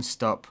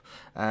non-stop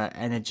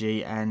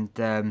energy,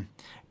 and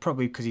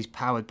probably because he's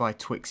powered by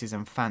Twixes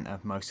and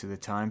Fanta most of the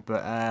time.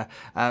 But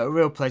a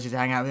real pleasure to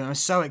hang out with him. I'm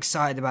so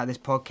excited about this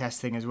podcast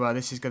thing as well.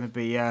 This is going to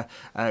be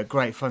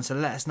great fun. So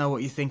let us know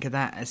what you think of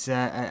that as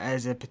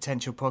a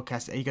potential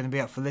podcast. Are you going to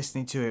be up for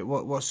listening to it?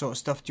 What sort of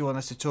stuff do you want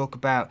us to talk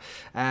about?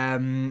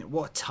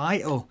 What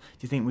title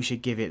do you think we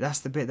should give it?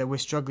 That's the bit that we're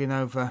struggling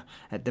over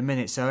at the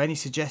minute. So any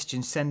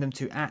suggestions, send them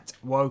to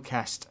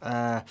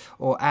 @Wocast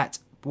or at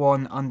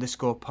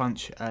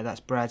 @1_punch. That's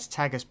Brad's.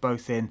 Tag us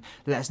both in.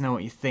 Let us know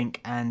what you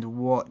think and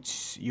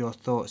what your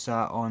thoughts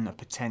are on a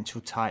potential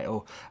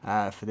title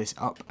for this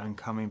up and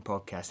coming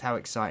podcast. How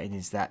exciting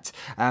is that?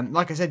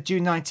 Like I said,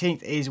 June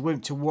 19th is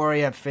Wimp to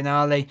Warrior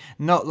finale.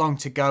 Not long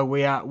to go.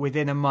 We are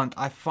within a month.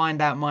 I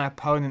find out my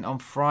opponent on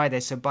Friday,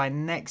 so by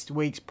next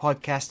week's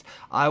podcast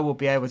I will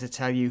be able to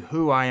tell you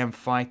who I am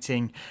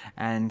fighting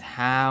and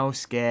how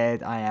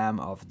scared I am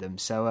of them.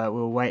 So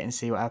we'll wait and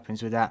see what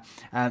happens with that.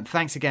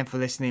 Thanks again for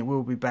listening.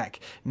 We'll be back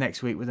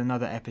next week with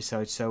another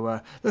episode,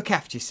 so look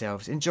after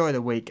yourselves, enjoy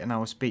the week, and I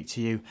will speak to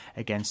you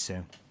again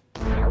soon.